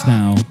it to us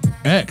now?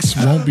 X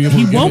won't be able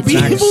He to give won't it be to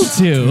us.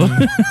 able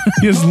to.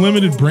 He has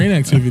limited brain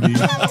activity.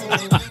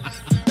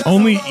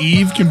 Only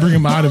Eve can bring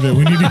him out of it.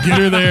 We need to get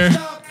her there,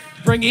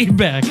 Bring Eve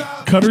back.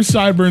 cut her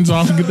sideburns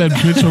off, and get that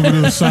bitch over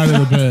to the side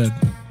of the bed.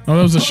 Oh,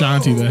 that was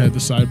Ashanti that had the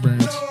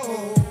sideburns.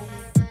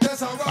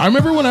 I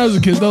remember when I was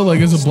a kid, though, like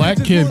as a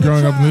black kid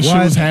growing up, and this shit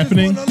What? was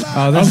happening. Oh,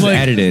 I this was is like,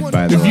 edited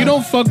by the way. if you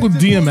don't fuck with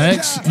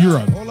DMX, you're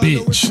a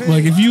bitch.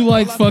 Like, if you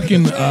like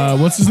fucking,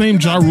 what's his name,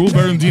 Ja Rule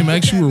better than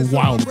DMX, you were a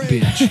wild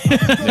bitch.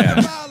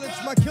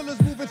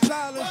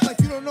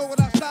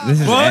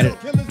 This is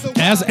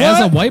As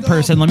a white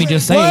person, let me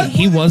just say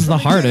he was the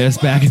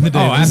hardest back in the day.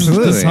 Oh,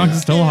 absolutely. This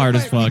song's still hard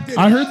as fuck.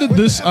 I heard that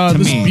this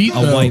this Me, beat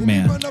a though, white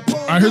man.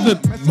 I heard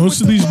that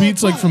most of these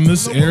beats like from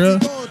this era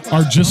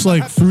are just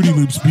like Fruity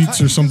Loops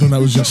beats or something that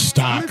was just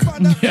stock.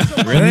 Yeah,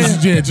 Really?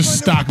 Yeah, just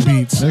stock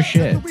beats. No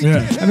shit.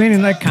 Yeah. I mean,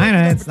 like, kind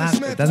of. It's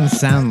not. It doesn't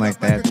sound like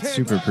that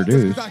super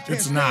produced.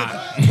 It's not.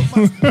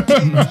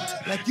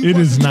 It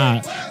is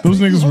not. Those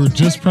niggas were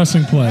just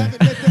pressing play.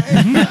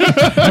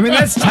 I mean,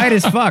 that's tight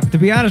as fuck. To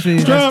be honest with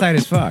you, Drop. that's tight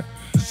as fuck.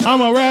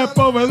 I'm a rap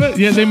over this.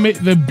 Yeah, they made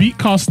the beat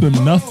cost them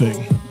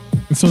nothing,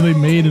 and so they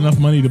made enough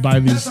money to buy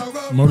these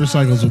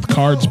motorcycles with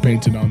cards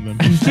painted on them,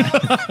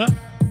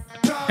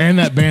 and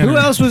that banner. Who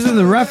else was in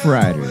the Rough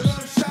Riders?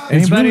 It's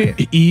Anybody?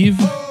 really Eve.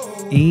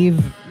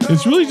 Eve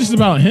It's really just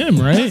about him,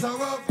 right?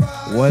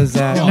 was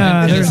that?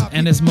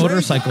 And his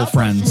motorcycle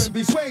friends.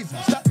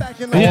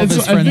 Yeah, of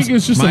his I think friends.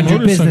 it's just Mind a your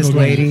motorcycle business, guy.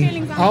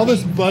 lady. All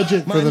this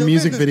budget for the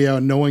music video,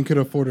 and no one could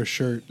afford a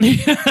shirt. No,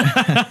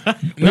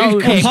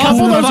 Hey, it's couple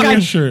cool of those fucking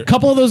guys. shirt.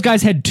 Couple of those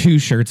guys had 2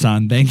 shirts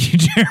on. Thank you,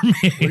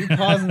 Jeremy.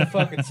 Pausing the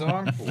fucking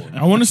song for?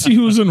 I want to see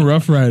who's in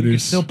Rough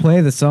Riders. Still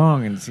play the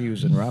song and see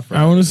who's in Rough I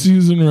Riders. want to see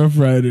who's in Rough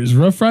Riders.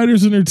 Rough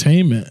Riders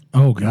Entertainment.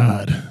 Oh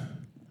God,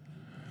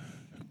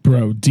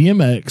 bro.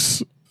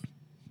 DMX.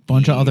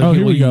 Bunch of other Oh,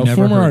 here people we you go. never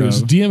Former heard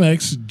artists: of.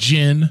 DMX,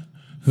 Jin,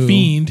 Who?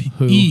 Fiend,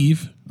 Who?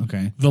 Eve,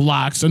 Okay. The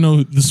Locks. I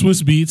know the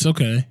Swiss Beats.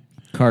 Okay,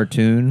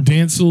 Cartoon.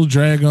 Dancel,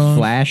 Dragon,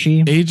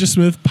 Flashy. Aja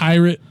Smith,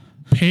 Pirate,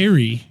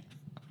 Perry,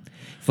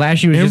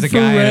 Flashy was just a guy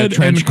in a Infrared,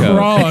 trench and coat.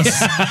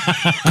 Cross,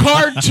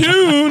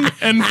 Cartoon,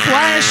 and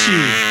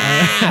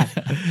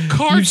Flashy.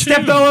 Cartoon. You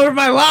stepped all over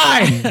my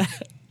line.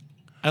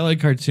 I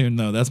like Cartoon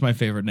though. That's my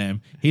favorite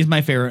name. He's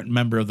my favorite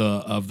member of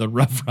the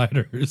Rough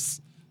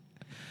Riders.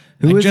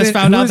 Who I is just it-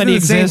 found who out is that in he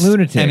the Saint exists,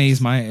 Lunatics? and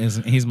he's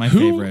my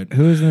favorite.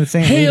 Who is in the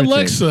Saint Hey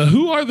Lunatics? Alexa,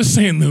 who are the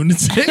Saint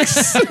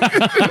Lunatics?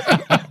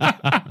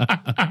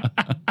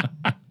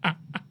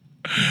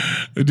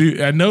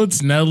 Dude, I know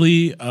it's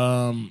Nelly.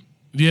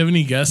 Do you have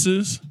any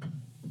guesses?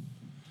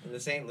 The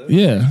Saint Lunatics?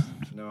 Yeah.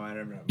 No, I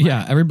don't know.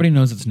 Yeah, everybody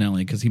knows it's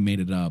Nelly because he made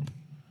it up.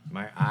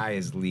 My eye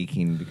is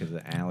leaking because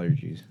of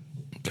allergies.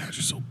 God,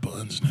 you're so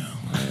buns now.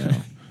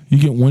 You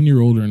get 1 year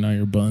older and now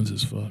you're buns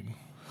as fuck.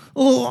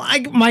 Oh,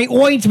 my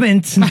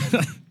ointment.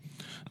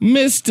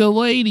 Mr.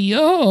 Lady,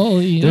 oh.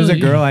 There's a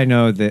girl I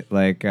know that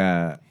like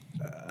I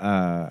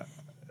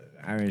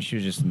mean she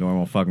was just a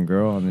normal fucking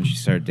girl and then she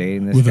started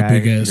dating this With a guy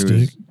big ass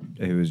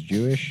who was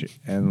Jewish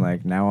and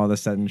like now all of a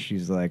sudden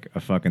she's like a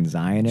fucking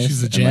Zionist.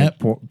 She's a and, like,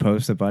 Jap?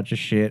 posts a bunch of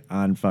shit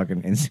on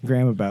fucking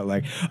Instagram about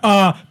like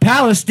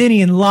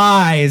Palestinian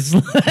lies.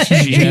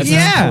 Jesus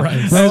yeah.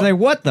 Christ. I was like,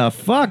 what the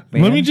fuck,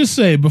 man? Let me just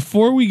say,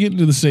 before we get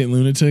into the Saint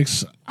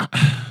Lunatics,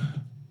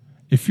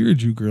 if you're a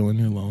Jew girl and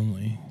you're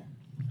lonely,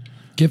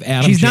 Give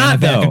Adam She's not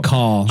Janovac though. a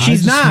call.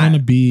 She's just not. wanna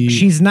be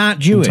She's not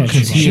Jewish.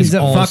 untouchable. He She's is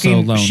a also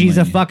fucking. lonely. She's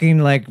a fucking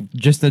like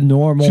just a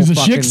normal. she's a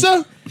fucking,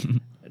 shiksa?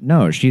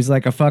 No, she's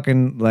like a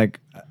fucking like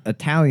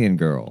Italian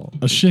girl.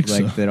 A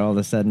shiksa. Like that all of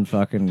a sudden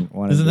fucking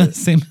wanted Isn't to- that the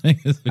same thing?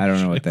 As I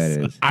don't know what that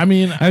is. I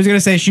mean, I was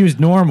gonna say she was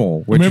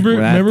normal. Which, remember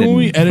that when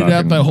we didn't edited out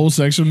fucking- that whole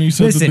section when you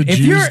said Listen, that the if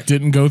Jews you're-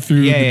 didn't go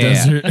through Yeah, the yeah,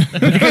 yeah. desert?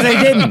 because they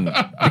didn't.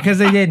 Because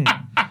they didn't.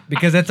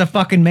 Because that's a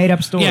fucking made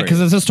up story. Yeah,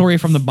 because it's a story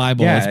from the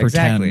Bible. yeah, Let's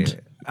pretend.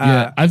 exactly.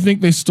 Yeah, I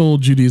think they stole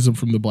Judaism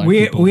from the black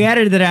people. We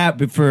edited it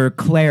out for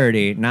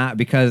clarity, not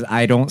because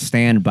I don't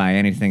stand by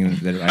anything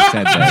that I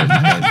said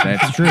there. Because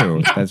that's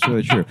true. That's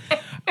really true.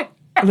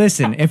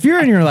 Listen, if you're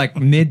in your like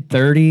mid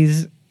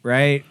 30s,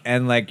 right,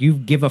 and like you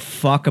give a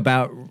fuck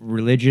about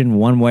religion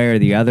one way or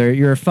the other,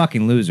 you're a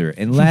fucking loser.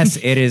 Unless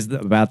it is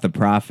about the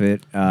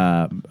prophet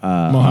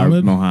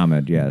Muhammad?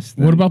 Muhammad, yes.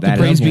 What about the That is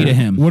praise be true. to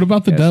him? What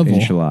about the Yes, devil?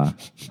 Inshallah.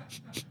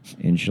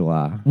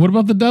 Inshallah. What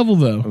about the devil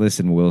though?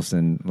 Listen,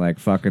 Wilson, like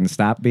fucking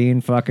stop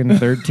being fucking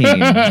 13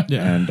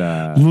 and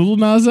Little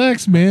Nas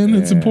X, man,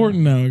 it's Yeah.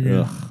 important now again.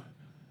 ugh.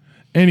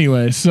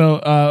 Anyway,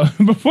 so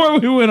before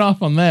we went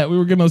off on that, we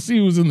were gonna see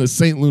who was in the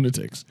Saint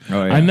Lunatics.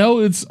 Oh, yeah. I know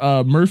it's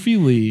Murphy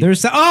Lee.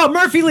 There's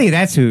Murphy Lee.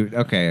 That's who.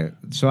 Okay,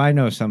 so I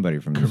know somebody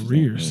from this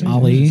Career, thing. Saint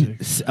Ali,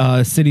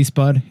 Lunatics. City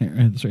Spud. Here,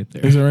 it's right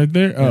there. Is it right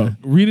there? Oh,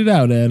 read it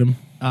out, Adam.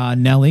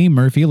 Nelly,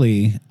 Murphy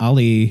Lee,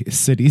 Ali,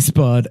 City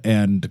Spud,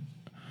 and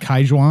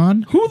Kai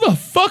Juan. Who the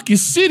fuck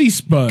is City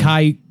Spud?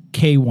 Kai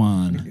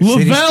K1.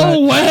 City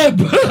Lavelle Spud.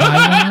 Webb.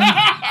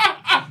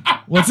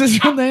 What's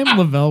his real name?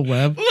 Lavelle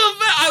Webb.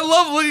 I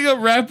love looking up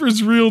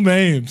rappers' real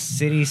names.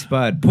 City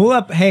Spud. Pull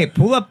up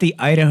the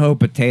Idaho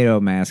potato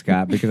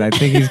mascot because I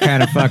think he's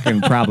kind of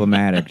fucking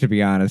problematic. To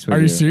be honest with Are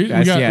you, you serious?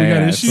 We That's- got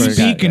I issues? swear to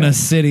God, Speaking yeah. of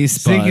City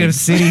Spud. Speaking of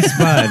City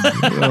Spud,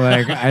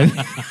 like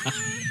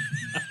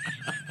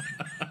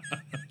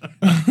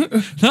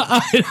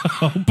the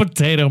Idaho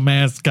potato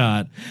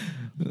mascot.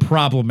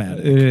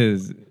 Problematic. it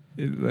is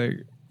it's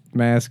like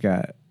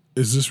mascot.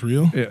 Is this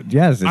real?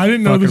 Yes, it's I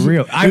didn't know fucking this-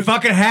 real. I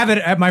fucking have it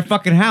at my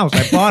fucking house.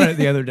 I bought it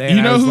the other day. You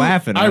and know I was who-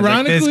 laughing. I was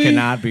like, this ironically-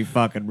 cannot be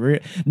fucking real.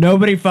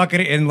 Nobody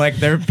fucking in like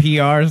their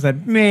PR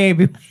said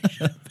maybe.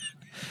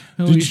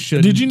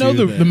 Did you know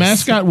the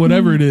mascot,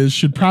 whatever it is,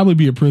 should probably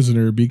be a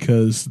prisoner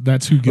because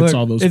that's who gets Look,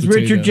 all those it's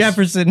potatoes. Richard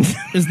Jefferson.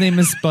 His name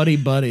is Buddy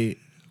Buddy.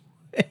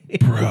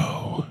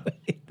 Bro.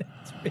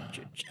 That's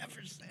Richard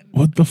Jefferson.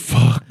 What the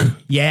fuck?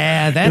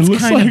 Yeah, It that's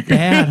looks kind like of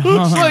bad. it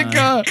looks huh?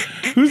 like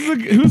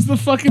who's the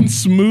fucking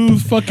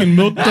smooth fucking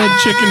milk dud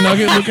chicken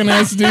nugget looking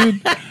ass dude?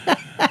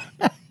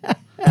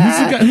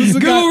 Who's the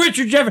Google guy?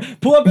 Richard Jefferson.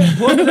 Pull up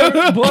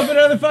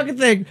another fucking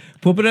thing.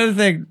 Pull up another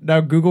thing. Now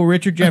Google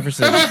Richard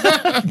Jefferson.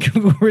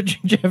 Google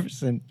Richard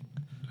Jefferson.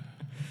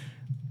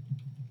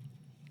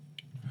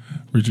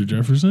 Richard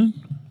Jefferson?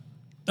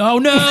 Oh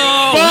no!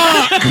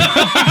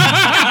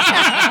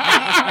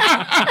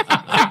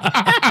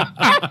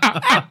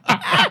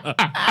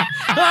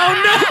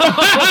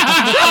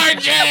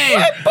 RJ!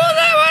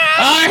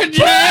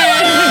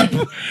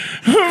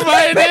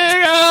 My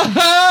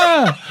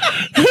nigga!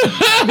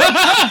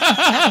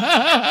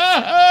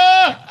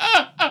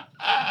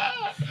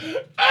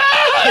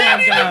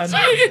 Oh, God.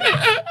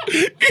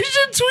 You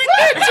should tweet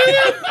that to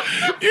him.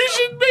 You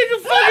should make a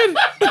fucking.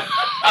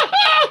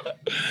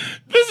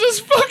 This is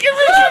fucking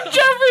Richard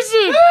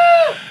Jefferson.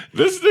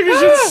 This nigga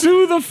should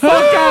sue the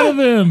fuck out of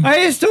him. I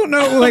just don't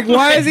know. Like,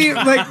 why is he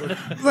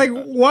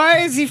why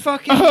is he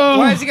fucking?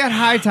 Why has he got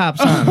high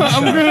tops on?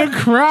 I'm gonna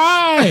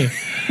cry.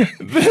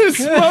 This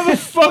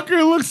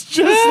motherfucker looks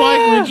just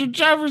like Richard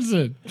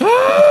Jefferson.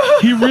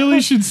 He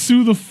really should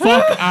sue the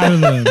fuck out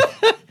of them.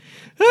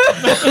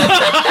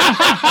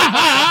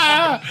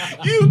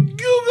 You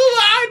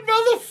Google-eyed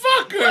mother.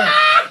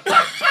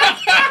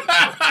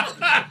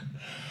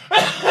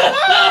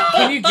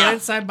 Can you get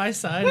it side by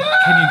side?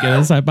 Can you get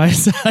it side by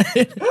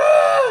side?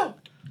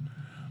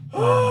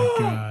 Oh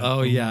my god.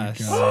 Oh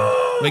yes.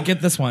 Wait, get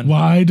this one.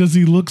 Why does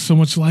he look so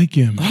much like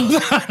him?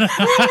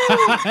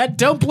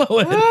 Don't blow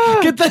it.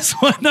 Get this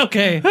one.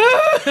 Okay.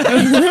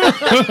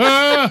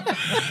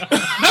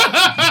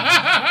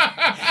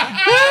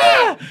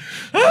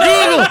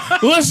 Google,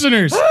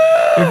 listeners,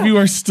 if you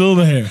are still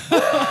there,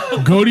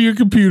 go to your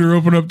computer,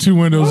 open up two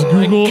windows,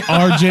 Google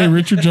RJ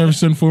Richard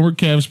Jefferson, former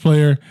Cavs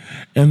player,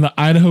 and the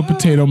Idaho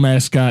potato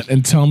mascot,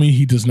 and tell me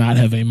he does not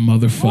have a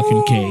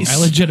motherfucking case. I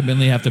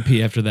legitimately have to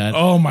pee after that.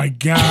 Oh my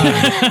god!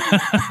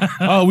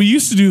 Oh, we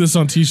used to do this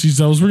on TC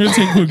Zells. We're gonna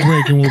take a quick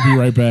break and we'll be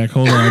right back.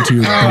 Hold on to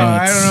your butts.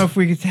 I don't know if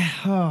we could.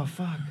 Oh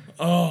fuck.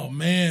 Oh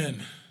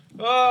man.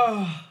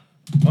 Oh,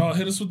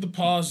 hit us with the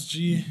pause,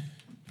 G.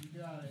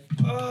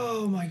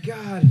 Oh my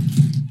god.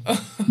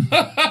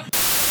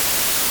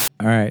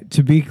 All right.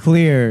 To be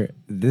clear,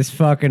 this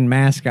fucking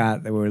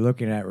mascot that we're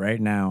looking at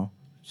right now,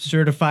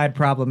 certified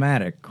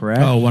problematic, correct?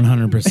 Oh,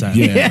 100%.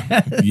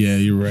 Yeah,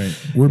 you're right.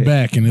 We're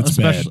back and it's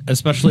bad.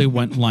 Especially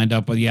when lined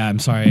up with I'm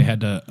sorry I had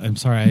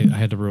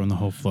to ruin the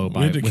whole flow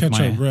We had to catch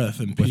our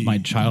breath and pee. with my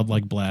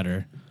childlike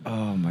bladder.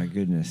 Oh my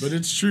goodness. But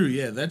it's true,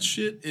 yeah. That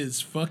shit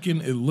is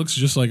fucking. It looks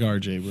just like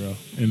RJ, bro,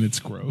 and it's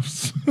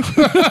gross.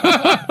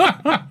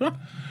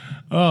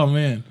 Oh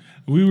man,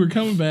 we were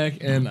coming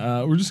back, and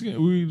we're just gonna.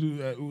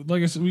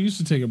 Like I said, we used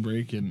to take a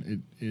break,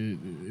 and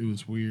it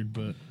was weird,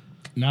 but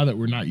now that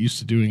we're not used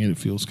to doing it, it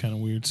feels kind of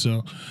weird.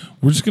 So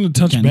we're just gonna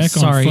touch Again, back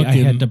sorry, on.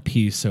 Fucking, I had to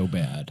pee so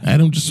bad.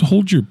 Adam, just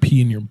hold your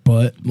pee in your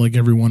butt like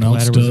everyone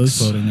else Bladder was does.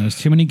 exploding. There was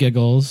too many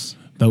giggles.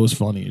 That was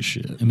funny as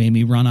shit. It made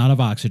me run out of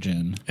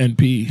oxygen. And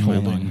pee in my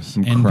holding. lungs.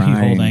 I'm And crying.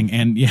 pee holding.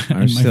 And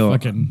I'm and my still.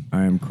 fucking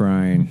I am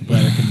crying.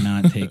 bladder could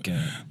not take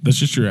it. That's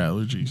just your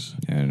allergies.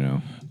 I don't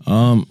know.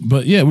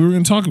 But yeah, we were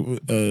gonna talk.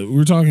 We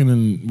were talking,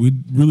 and we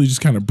really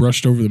just kind of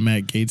brushed over the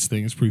Matt Gaetz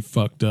thing. It's pretty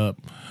fucked up,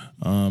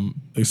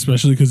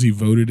 especially because he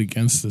voted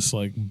against this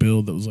like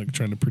bill that was like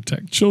trying to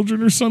protect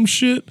children or some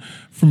shit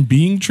from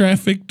being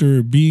trafficked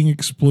or being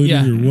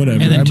exploited or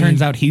whatever. And then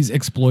turns out he's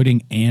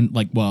exploiting and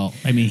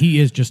he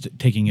is just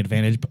taking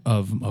advantage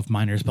of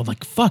minors. But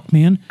like, fuck,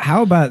 man.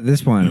 How about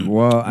this one?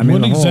 Well, I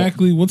mean,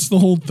 what's the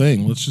whole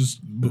thing? Let's just.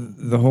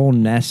 the whole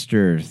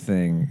Nestor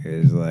thing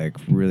is like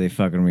really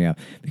fucking me up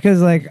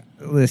because like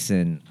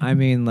listen, I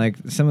mean like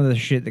some of the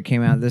shit that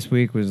came out this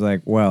week was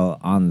like, well,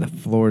 on the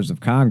floors of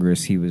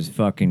Congress he was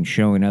fucking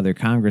showing other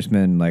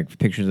congressmen like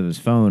pictures of his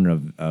phone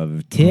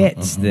of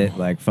tits that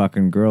like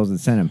fucking girls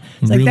had sent him.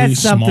 It's like Really that's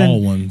something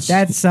small ones.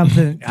 That's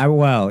something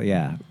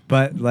yeah.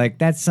 But like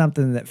that's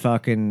something that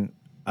fucking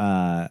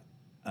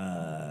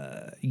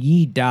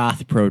ye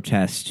doth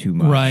protest too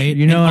much. Right.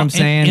 You know what I'm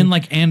saying?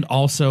 And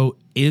also,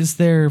 is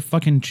there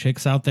fucking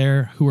chicks out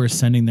there who are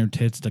sending their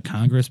tits to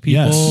Congress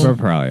people? Yes. There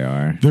probably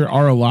are. There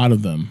are a lot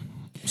of them.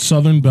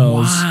 Southern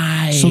belles,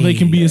 Why? so they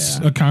can be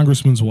a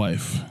congressman's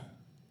wife.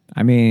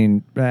 I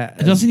mean,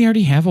 Doesn't he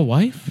already have a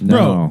wife? no.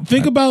 Bro,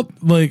 think about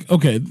like so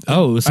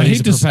So I he's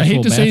hate a to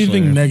perpetual say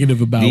anything bachelor.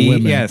 negative about The-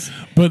 women. yes.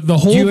 But the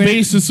whole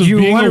basis of do you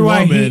being wonder a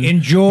why woman he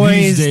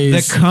enjoys these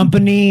days, the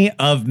company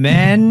of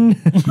men?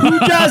 Who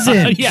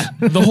doesn't? Yeah.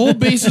 the whole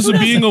basis of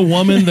being a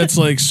woman that's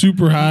like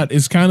super hot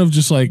is kind of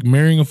just like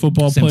marrying a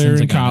football Simpsons player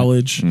in again.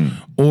 college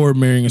or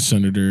marrying a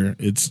senator.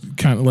 It's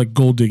kind of like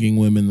gold digging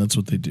women. That's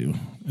what they do.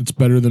 It's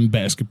better than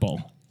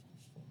basketball.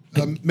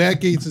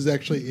 Matt Gaetz is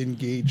actually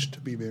engaged to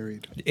be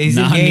married. Is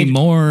Not engaged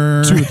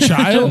anymore. To a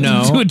child?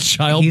 No, To a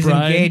child he's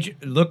bride.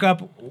 engaged. Look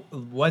up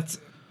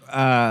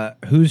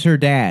who's her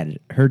dad.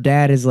 Her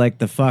dad is like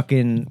the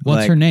fucking.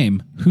 What's her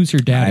name? Who's her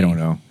daddy? I don't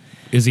know.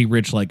 Is he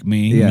rich like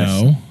me?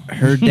 Yes. No.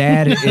 Her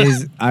dad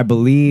is, I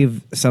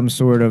believe, some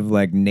sort of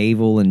like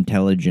naval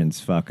intelligence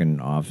fucking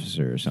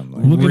officer or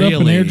something. Like Look it up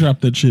and Really? airdrop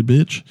that shit,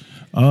 bitch.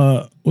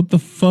 What the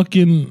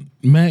fucking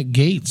Matt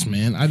Gaetz,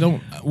 man? I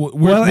don't.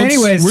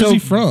 Anyways, where's so he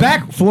from?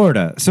 back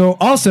Florida. So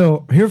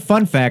also, here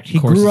fun fact: he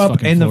course grew it's up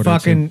fucking in the Florida,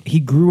 fucking. too. He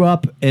grew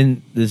up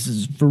in, this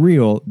is for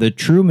real, the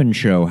Truman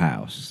Show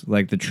house,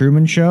 like the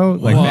Truman Show,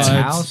 like What?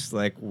 that house,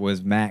 like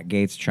was Matt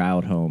Gaetz'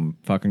 child home.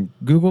 Fucking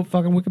Google,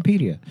 fucking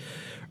Wikipedia,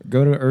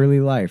 go to early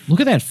life.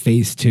 Look at that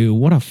face too.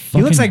 What a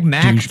fucking looks like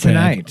Mac douchebag.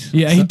 tonight.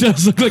 Yeah, he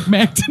does look like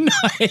Mac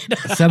tonight.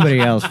 Somebody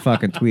else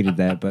fucking tweeted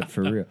that, but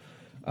for real.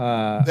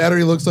 That or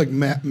he looks like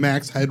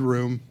Max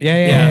Headroom.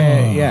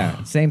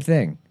 Yeah. Same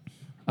thing.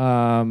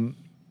 I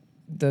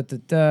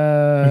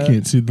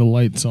can't see the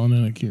lights on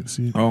it. I can't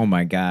see it. Oh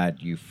my god,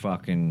 you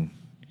fucking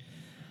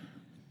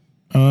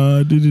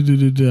Matt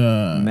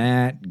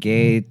Matt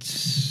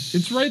Gaetz.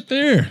 It's right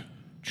there.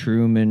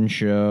 Truman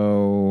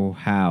Show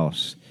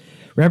house.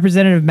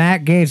 Representative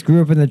Matt Gaetz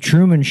grew up in the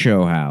Truman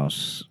Show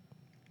house.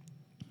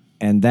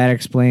 And that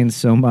explains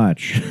so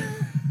much.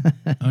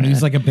 Oh, and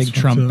he's like a big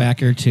Trump up.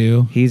 backer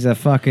too. He's a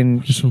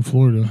fucking He's from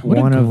Florida. What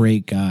one a of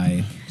great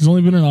guy. He's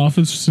only been in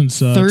office since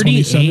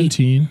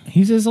 2017.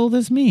 He's as old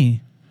as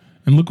me.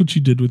 And look what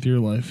you did with your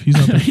life. He's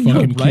out there I know,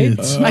 fucking right?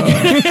 kids.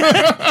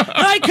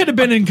 I could have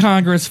been in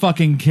Congress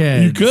fucking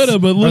kids. You coulda,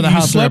 but look, or the you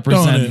House of slept on it.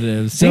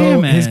 Representatives. So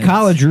Damn it. his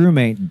college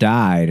roommate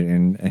died,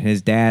 and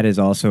his dad is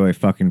also a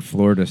fucking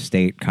Florida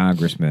state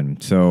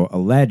congressman. So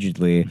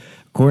allegedly,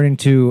 according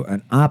to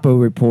an Oppo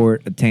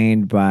report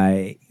obtained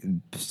by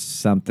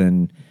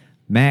something,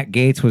 Matt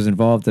Gaetz was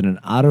involved in an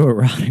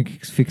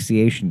autoerotic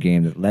asphyxiation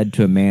game that led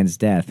to a man's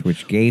death,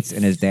 which Gaetz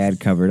and his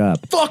dad covered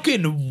up.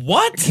 Fucking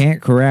what?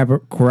 Can't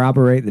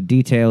corroborate the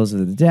details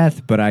of the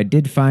death, but I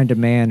did find a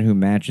man who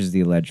matches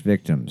the alleged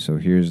victim. So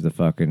here's the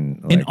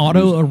fucking... An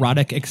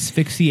autoerotic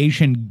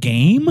asphyxiation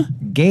game?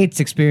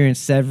 Gaetz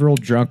experienced several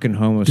drunken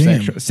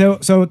homosexual.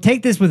 So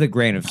take this with a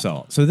grain of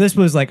salt. So this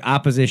was like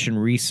opposition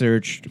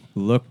research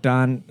looked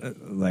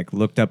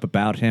up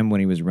about him when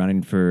he was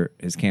running for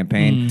his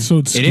campaign. So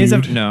it's It is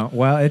skewed.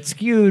 well, it's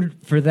skewed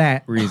for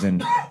that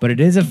reason, but it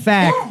is a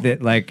fact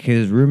that like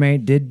his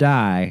roommate did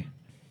die.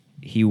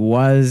 He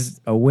was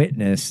a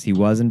witness. He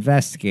was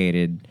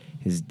investigated.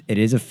 It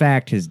is a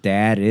fact. His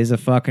dad is a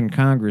fucking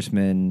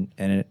congressman,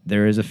 and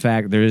there is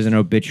an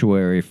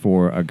obituary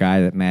for a guy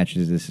that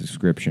matches this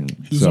description.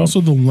 He's also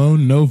the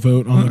lone no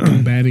vote on the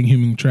Combating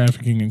Human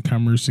Trafficking and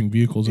Commercing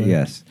Vehicles Act.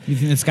 yes. You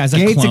think this guy's a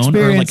Gaetz clone or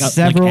experienced like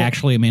several-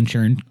 actually a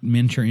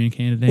Manchurian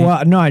candidate?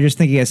 Well, no, I just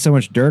think he has so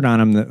much dirt on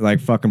him that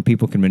like fucking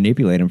people can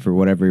manipulate him for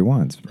whatever he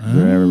wants,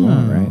 whatever he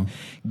wants, right?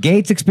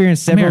 Gaetz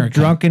experienced several America.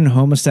 drunken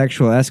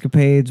homosexual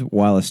escapades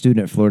while a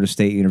student at Florida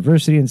State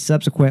University and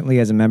subsequently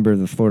as a member of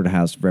the Florida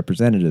House of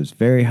Representatives.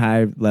 Very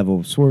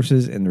high-level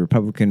sources in the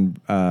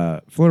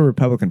Florida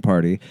Republican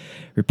Party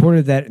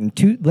reported that in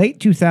late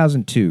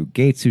 2002,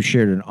 Gaetz, who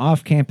shared an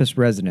off-campus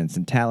residence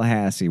in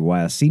Tallahassee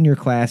while a senior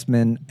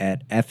classman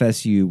at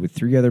FSU with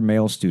 3 other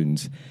male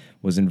students,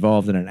 was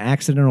involved in an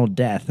accidental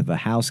death of a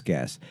house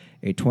guest,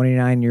 a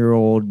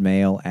 29-year-old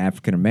male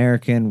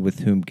African-American with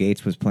whom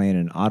Gaetz was playing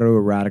an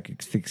autoerotic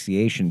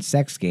asphyxiation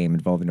sex game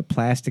involving a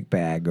plastic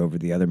bag over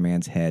the other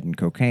man's head and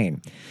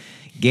cocaine.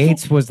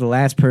 Gaetz was the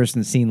last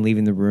person seen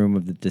leaving the room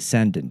of the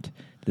descendant.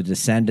 The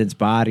descendant's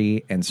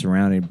body and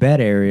surrounding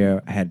bed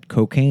area had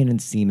cocaine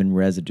and semen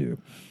residue.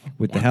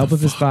 With the help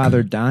of his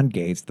father, Don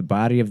Gaetz, the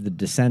body of the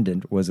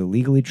descendant was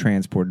illegally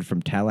transported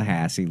from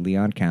Tallahassee,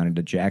 Leon County,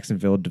 to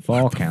Jacksonville,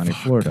 Duval County,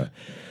 Florida.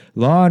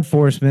 Law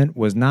enforcement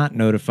was not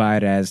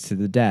notified as to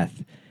the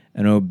death.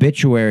 An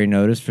obituary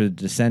notice for the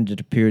descendant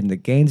appeared in the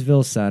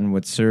Gainesville Sun,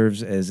 which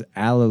serves as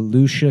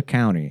Alalucia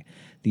County.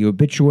 The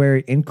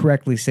obituary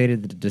incorrectly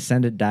stated that the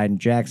descendant died in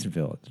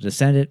Jacksonville. The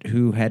descendant,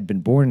 who had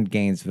been born in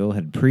Gainesville,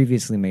 had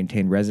previously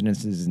maintained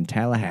residences in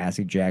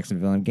Tallahassee,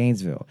 Jacksonville, and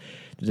Gainesville.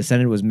 The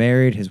descendant was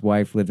married, his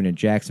wife living in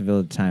Jacksonville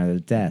at the time of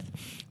his death.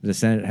 The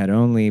descendant had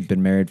only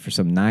been married for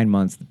some 9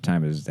 months at the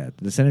time of his death.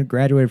 The descendant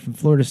graduated from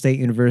Florida State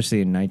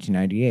University in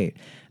 1998.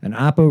 An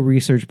Oppo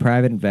Research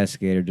private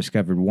investigator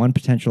discovered one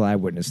potential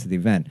eyewitness to the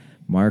event,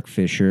 Mark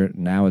Fisher,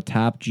 now a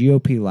top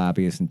GOP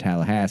lobbyist in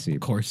Tallahassee.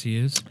 of course he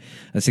is.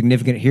 A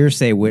significant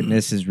hearsay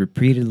witness is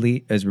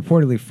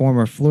reportedly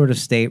former Florida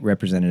State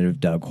Representative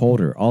Doug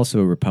Holder, also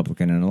a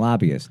Republican and a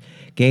lobbyist.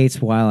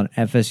 Gaetz, while an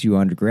FSU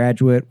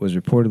undergraduate, was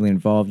reportedly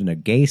involved in a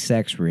gay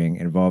sex ring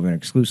involving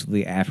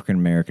exclusively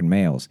African-American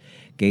males.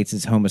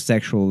 Gaetz's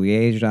homosexual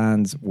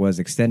liaisons was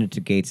extended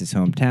to Gaetz's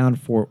hometown,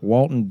 Fort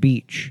Walton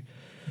Beach.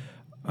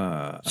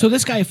 So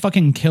this guy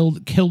fucking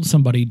killed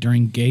somebody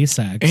during gay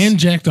sex And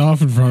jacked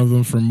off in front of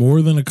them for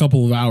more than a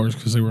couple of hours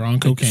because they were on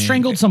cocaine.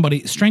 strangled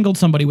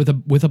somebody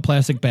with a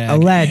plastic bag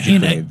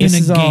Allegedly.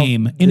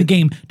 in a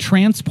game,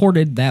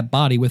 transported that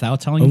body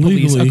without telling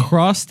police Illegally.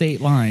 across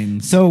state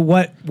lines. So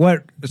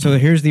so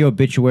here's the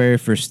obituary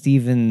for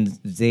Stephen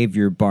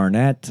Xavier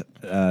Barnett.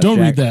 Don't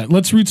read that.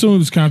 Let's read some of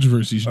his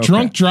controversies. Okay.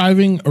 Drunk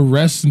driving,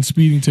 arrests, and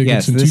speeding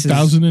tickets in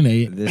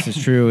 2008. This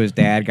is true. His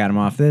dad got him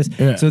off this.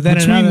 Yeah. So then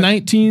between another,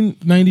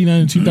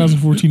 1999 and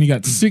 2014, he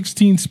got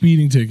 16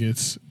 speeding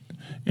tickets,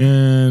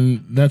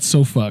 and that's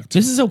so fucked.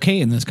 This is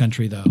okay in this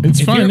country, though. It's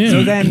If fine, you're- yeah.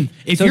 So then-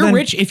 if so you're then-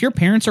 rich, if your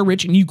parents are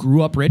rich and you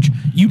grew up rich,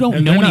 you don't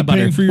And know they're any not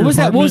better. paying for your What was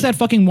that? What was apartment?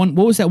 that fucking one?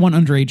 What was that one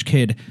underage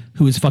kid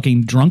who was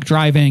fucking drunk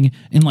driving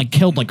and like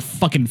killed like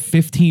fucking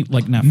 15,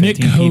 like not 15 Nick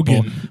people,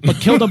 Hogan. but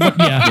killed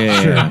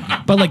Yeah, sure,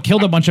 yeah. but like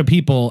killed a bunch of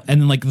people,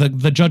 and then like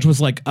the judge was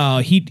like,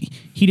 he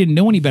didn't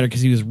know any better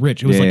because he was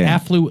rich. It was Yeah.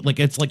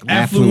 it's like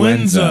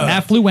Affluenza.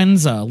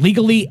 affluenza,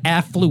 legally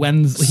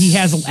affluenza. He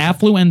has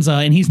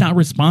affluenza, and he's not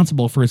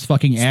responsible for his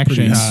fucking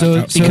actions. high.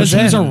 So Because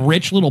he's a then-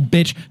 rich little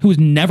bitch who's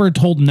never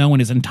told no in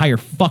his entire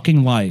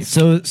fucking life.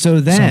 So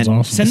then Sounds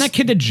awesome. Send that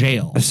kid to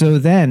jail. So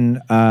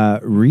then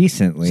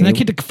recently, Send that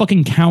kid to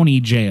fucking county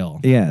jail.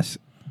 yes,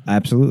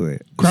 absolutely.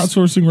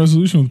 Crowdsourcing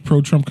resolution with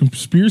pro-Trump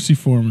conspiracy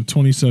forum in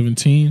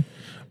 2017.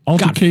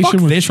 Altercation fuck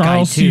with this guy,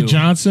 Charles C. too.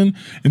 Johnson.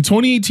 In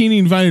 2018, he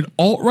invited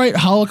alt-right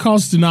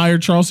Holocaust denier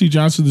Charles C.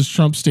 Johnson to this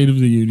Trump State of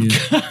the Union.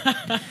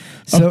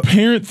 So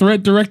Apparent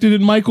threat directed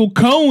at Michael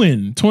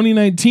Cohen.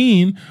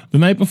 2019, the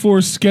night before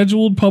a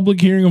scheduled public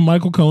hearing of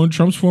Michael Cohen,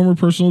 Trump's former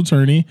personal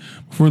attorney,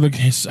 before the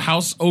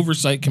House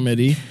Oversight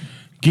Committee,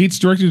 Gates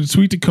directed a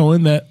tweet to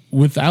Cohen that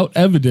without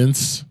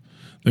evidence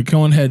that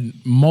Cohen had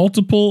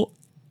multiple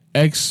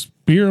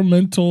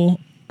experimental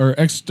or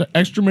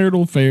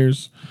extramarital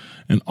affairs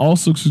and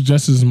also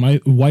suggests his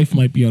wife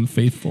might be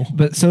unfaithful.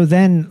 But so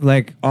then,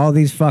 like, all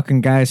these fucking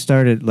guys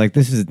started, like,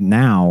 this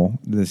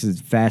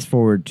is fast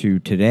forward to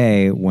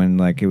today when,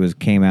 like,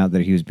 came out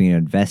that he was being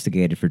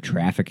investigated for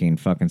trafficking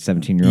fucking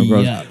 17-year-old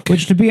girls. Yuck.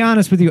 Which, to be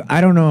honest with you, I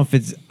don't know if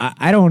it's,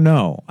 I don't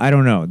know.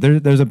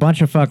 There's a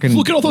bunch of fucking.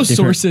 Look at all those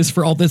different- sources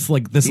for all this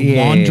like this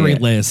Yeah, laundry yeah.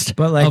 list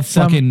But, like, of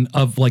some- fucking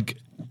of like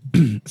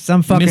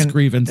Some fucking.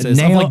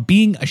 misgrievances of like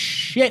being a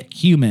shit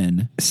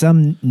human.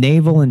 Some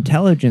naval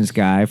intelligence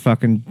guy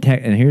fucking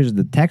and here's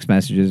the text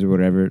messages or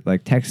whatever,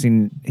 like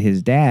texting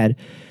his dad,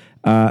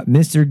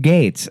 Mr.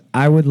 Gates,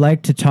 I would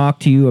like to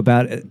talk to you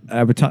about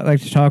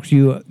like to talk to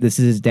you. This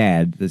is his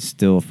dad, that's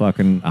still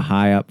fucking a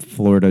high up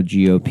Florida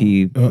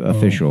GOP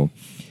official.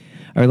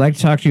 I would like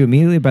to talk to you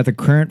immediately about the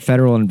current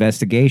federal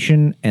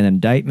investigation and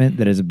indictment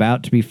that is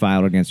about to be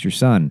filed against your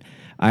son.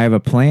 I have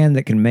a plan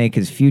that can make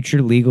his future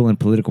legal and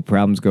political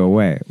problems go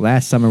away.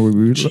 Last summer,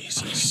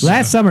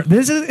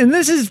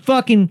 this is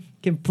fucking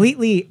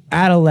completely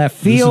out of left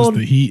field.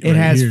 the heat It right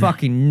has here.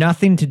 fucking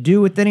nothing to do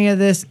with any of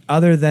this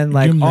other than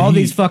like Give 'em the all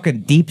these heat.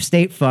 fucking deep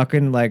state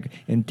fucking like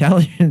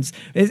intelligence.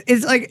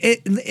 It's like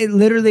it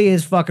literally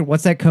is fucking.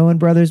 What's that Coen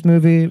Brothers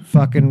movie?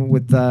 Fucking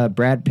with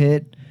Brad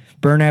Pitt.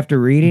 Burn After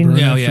Reading. Burn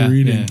Yeah, after yeah,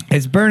 reading. yeah.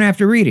 It's Burn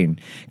After Reading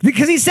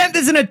because he sent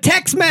this in a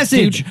text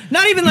message,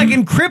 not even like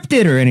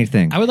encrypted or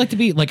anything. I would like to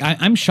be like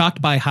I'm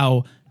shocked by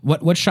how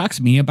what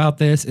shocks me about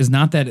this is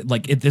not that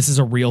this is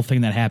a real thing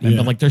that happened, Yeah.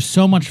 but like there's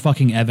so much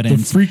fucking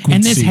evidence, The frequency.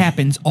 and this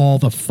happens all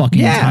the fucking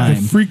Yeah. time.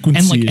 The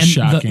frequency is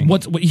shocking.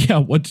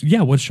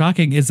 What's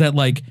shocking is that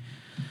like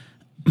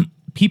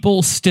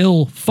people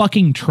still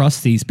fucking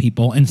trust these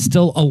people and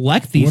still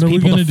elect these What are we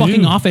people to gonna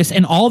fucking do? office,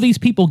 and all these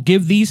people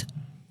give these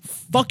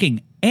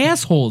fucking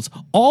assholes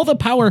all the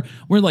power.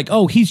 We're like,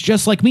 oh, he's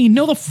just like me.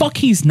 No, the fuck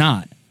he's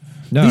not.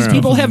 No, These no, no.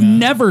 people have Definitely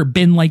not. never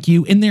been like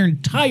you in their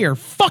entire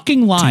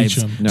fucking lives.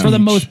 Teach 'em. No. For the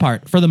Teach. most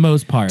part. For the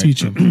most part.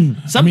 Teach him.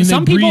 Some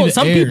people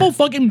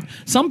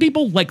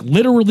like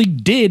literally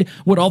did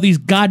what all these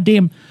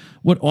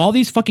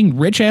fucking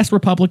rich ass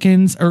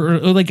Republicans or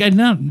like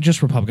not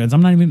just Republicans.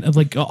 I'm not even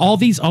like all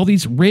these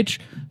rich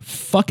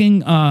fucking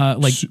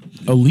like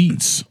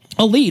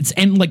elites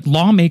and like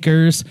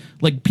lawmakers,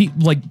 like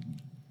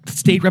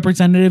state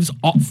representatives,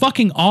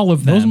 all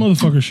of them. Those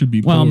motherfuckers should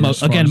be Well, poor, as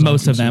far as I'm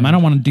most of them. concerned. I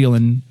don't want to deal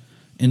in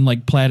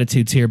like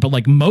platitudes here, but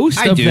like most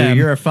I of do. them.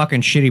 You're a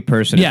fucking shitty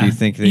person Yeah. if you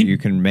think that you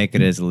can make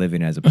it as a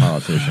living as a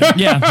politician.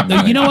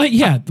 Yeah, you know what?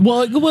 Yeah,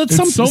 well,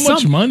 It's so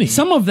much money.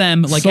 Some of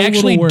them, like, So little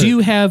actually work. do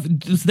have.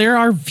 There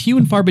are few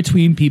and far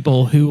between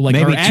people who like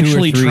Maybe are 2 or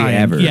actually 3 trying.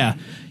 ever.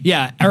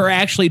 Yeah, are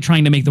actually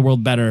trying to make the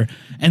world better,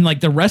 and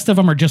like the rest of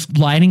them are just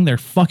lining their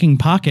fucking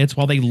pockets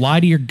while they lie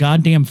to your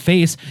goddamn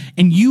face,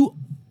 and you.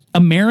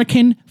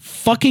 American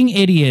fucking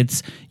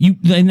idiots,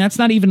 and that's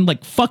not even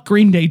like fuck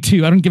Green Day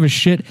too. I don't give a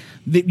shit.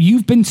 That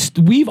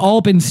we've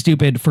all been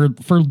stupid for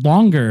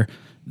longer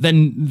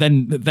than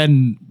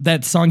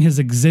that song has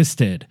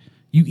existed.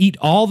 You eat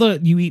all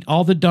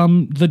the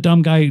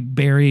dumb guy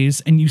berries,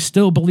 and you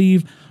still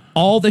believe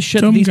all the shit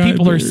that Dumb these guy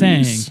people are berries.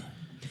 saying.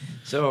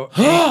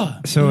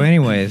 So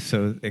anyways,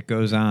 so it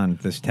goes on,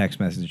 this text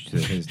message to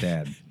his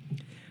dad.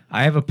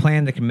 I have a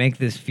plan that can make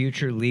this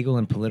future legal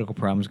and political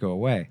problems go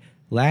away.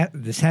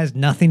 This has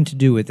nothing to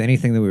do with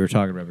anything that we were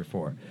talking about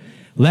before.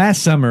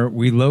 Last summer,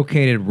 we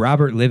located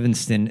Robert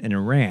Livingston in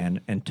Iran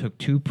and took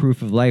 2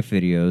 proof-of-life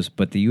videos,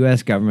 but the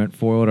U.S. government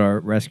foiled our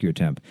rescue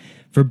attempt.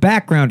 For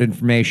background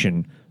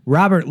information,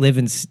 Robert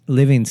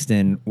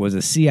Livingston was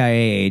a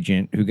CIA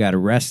agent who got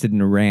arrested in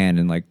Iran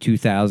in like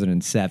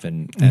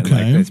 2007, and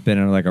like it's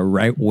been like a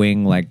right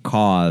wing like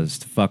cause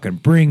to fucking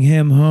bring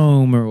him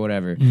home or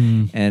whatever.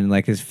 And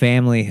like his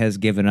family has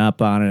given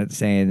up on it,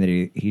 saying that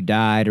he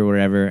died or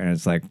whatever. And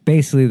it's like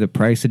basically the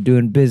price of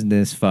doing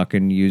business,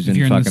 fucking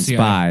using fucking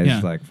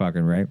spies, like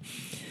fucking right.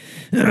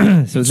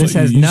 So this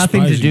has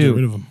nothing to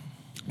do,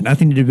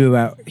 nothing to do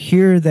about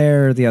here,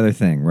 there, or the other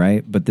thing,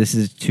 right? But this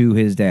is to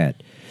his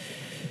dad.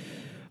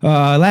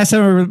 Last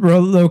summer, we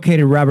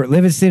located Robert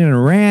Livingston in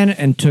Iran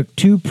and took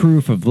 2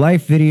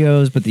 proof-of-life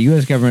videos, but the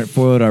U.S. government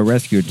foiled our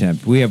rescue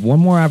attempt. We have one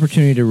more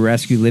opportunity to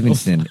rescue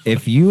Livingston.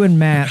 If you and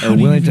Matt are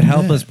willing to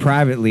help us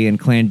privately and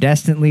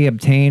clandestinely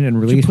obtain and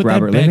release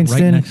Robert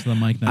Livingston,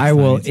 I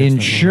will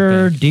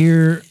ensure,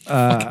 dear...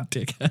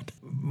 dickhead.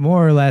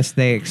 More or less,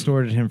 they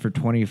extorted him for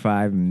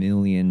 $25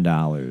 million. Bro,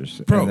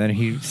 and then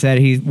he said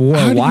he wore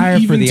a wire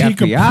for the take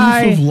FBI.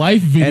 A proof of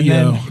life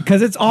video,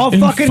 because it's all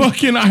in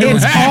fucking Iraq.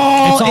 it's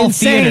all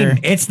insane. Theater.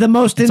 It's the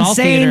most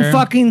insane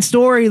fucking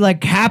story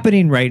like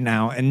happening right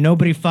now, and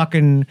nobody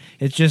fucking.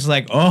 It's just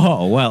like,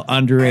 oh well,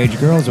 underage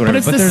girls, or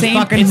whatever. But there's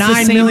fucking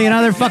 9 million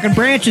other fucking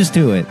branches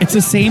to it. It's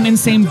the same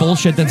insane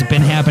bullshit that's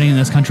been happening in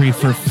this country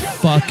for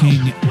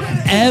fucking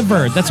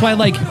ever. That's why,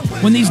 like,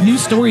 when these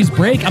news stories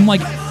break, I'm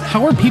like,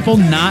 how are people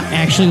not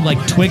actually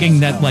like twigging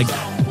that like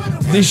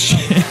this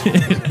shit,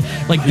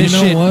 like this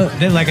shit, what?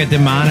 That like a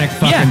demonic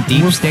fucking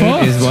deep state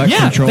fucked. is what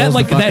controls that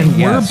like the fucking.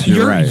 Yes,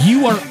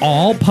 you are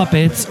all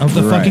puppets of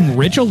the fucking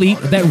rich elite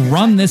that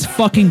run this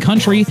fucking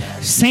country,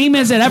 same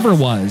as it ever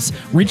was.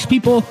 Rich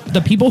people,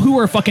 the people who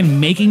are fucking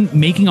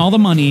making all the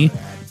money,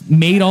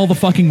 made all the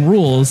fucking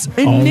rules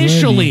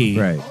initially.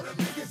 Right.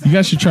 You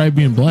guys should try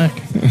being black.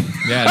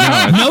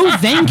 Yeah, no,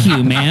 thank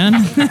you, man.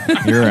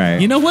 You're right.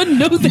 You know what?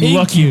 No, thank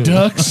Lucky you.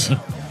 ducks. All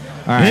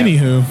right,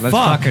 Anywho, let's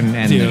fucking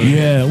end it.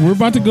 Yeah, we're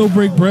about to go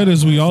break bread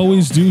as we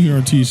always do here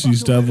on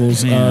TC's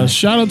Devils.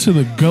 Shout out to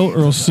the GOAT,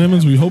 Earl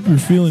Simmons. We hope you're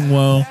feeling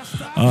well.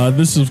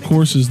 This, of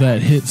course, is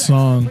that hit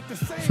song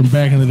from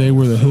back in the day,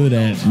 Where the Hood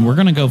At. We're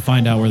going to go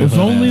find out where the If hood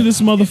only at.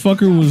 this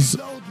motherfucker was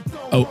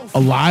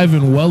alive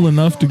and well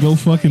enough to go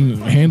fucking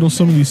handle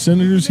some of these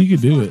senators, he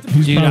could do it.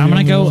 Dude, I'm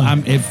gonna go.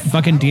 If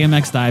fucking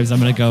DMX dives, I'm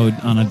gonna go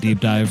on a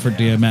deep dive for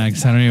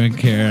DMX. I don't even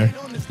care.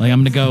 Like,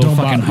 I'm gonna go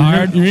fucking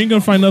hard. You ain't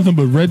gonna find nothing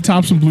but red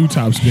tops and blue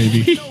tops,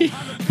 baby.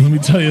 Let me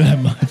tell you that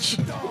much.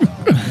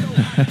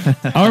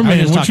 Our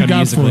man, what you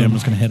got for him? I'm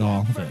just gonna hit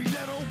all of it.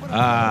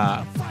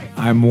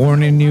 I'm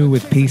warning you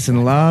with peace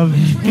and love.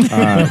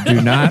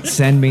 Do not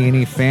send me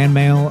any fan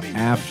mail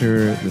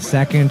after the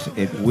 2nd.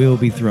 It will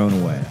be thrown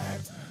away.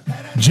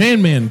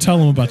 Jan Man, tell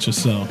them about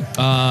yourself.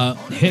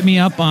 Hit me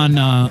up on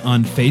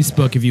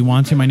Facebook if you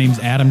want to. My name's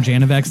Adam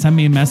Janovac. Send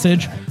me a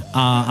message.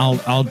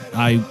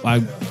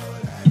 I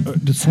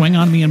swing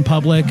on me in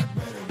public.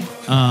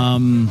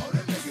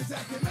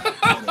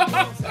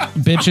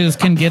 Bitches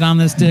can get on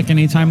this dick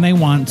anytime they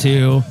want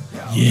to.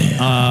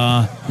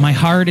 Yeah. My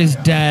heart is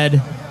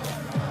dead.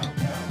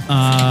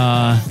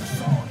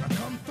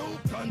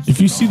 If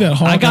you see that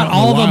hog, I got out in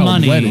all the wild,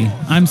 money. let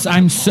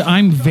it.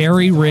 I'm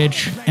very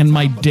rich and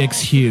my dick's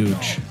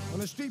huge.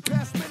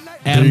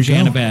 Adam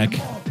Janovac,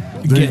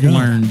 get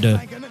learned.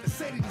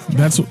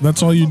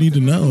 That's all you need to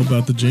know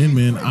about the Jan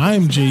Man.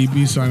 I'm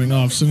JB signing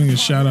off, sending a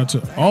shout out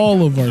to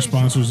all of our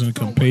sponsors and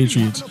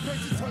compatriots.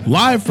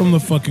 Live from the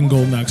fucking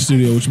Golden Ox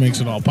Studio, which makes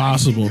it all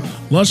possible.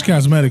 Lush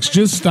Cosmetics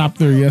just stopped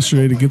there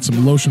yesterday to get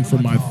some lotion for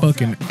my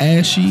fucking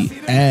ashy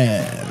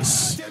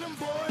ass.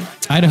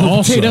 Idaho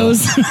Also,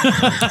 potatoes.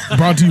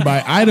 Brought to you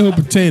by Idaho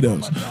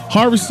Potatoes,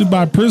 harvested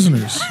by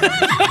prisoners,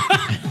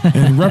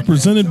 and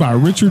represented by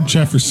Richard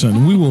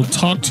Jefferson. We will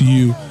talk to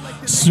you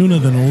sooner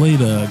than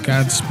later.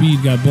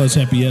 Godspeed, God bless,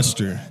 happy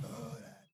Esther.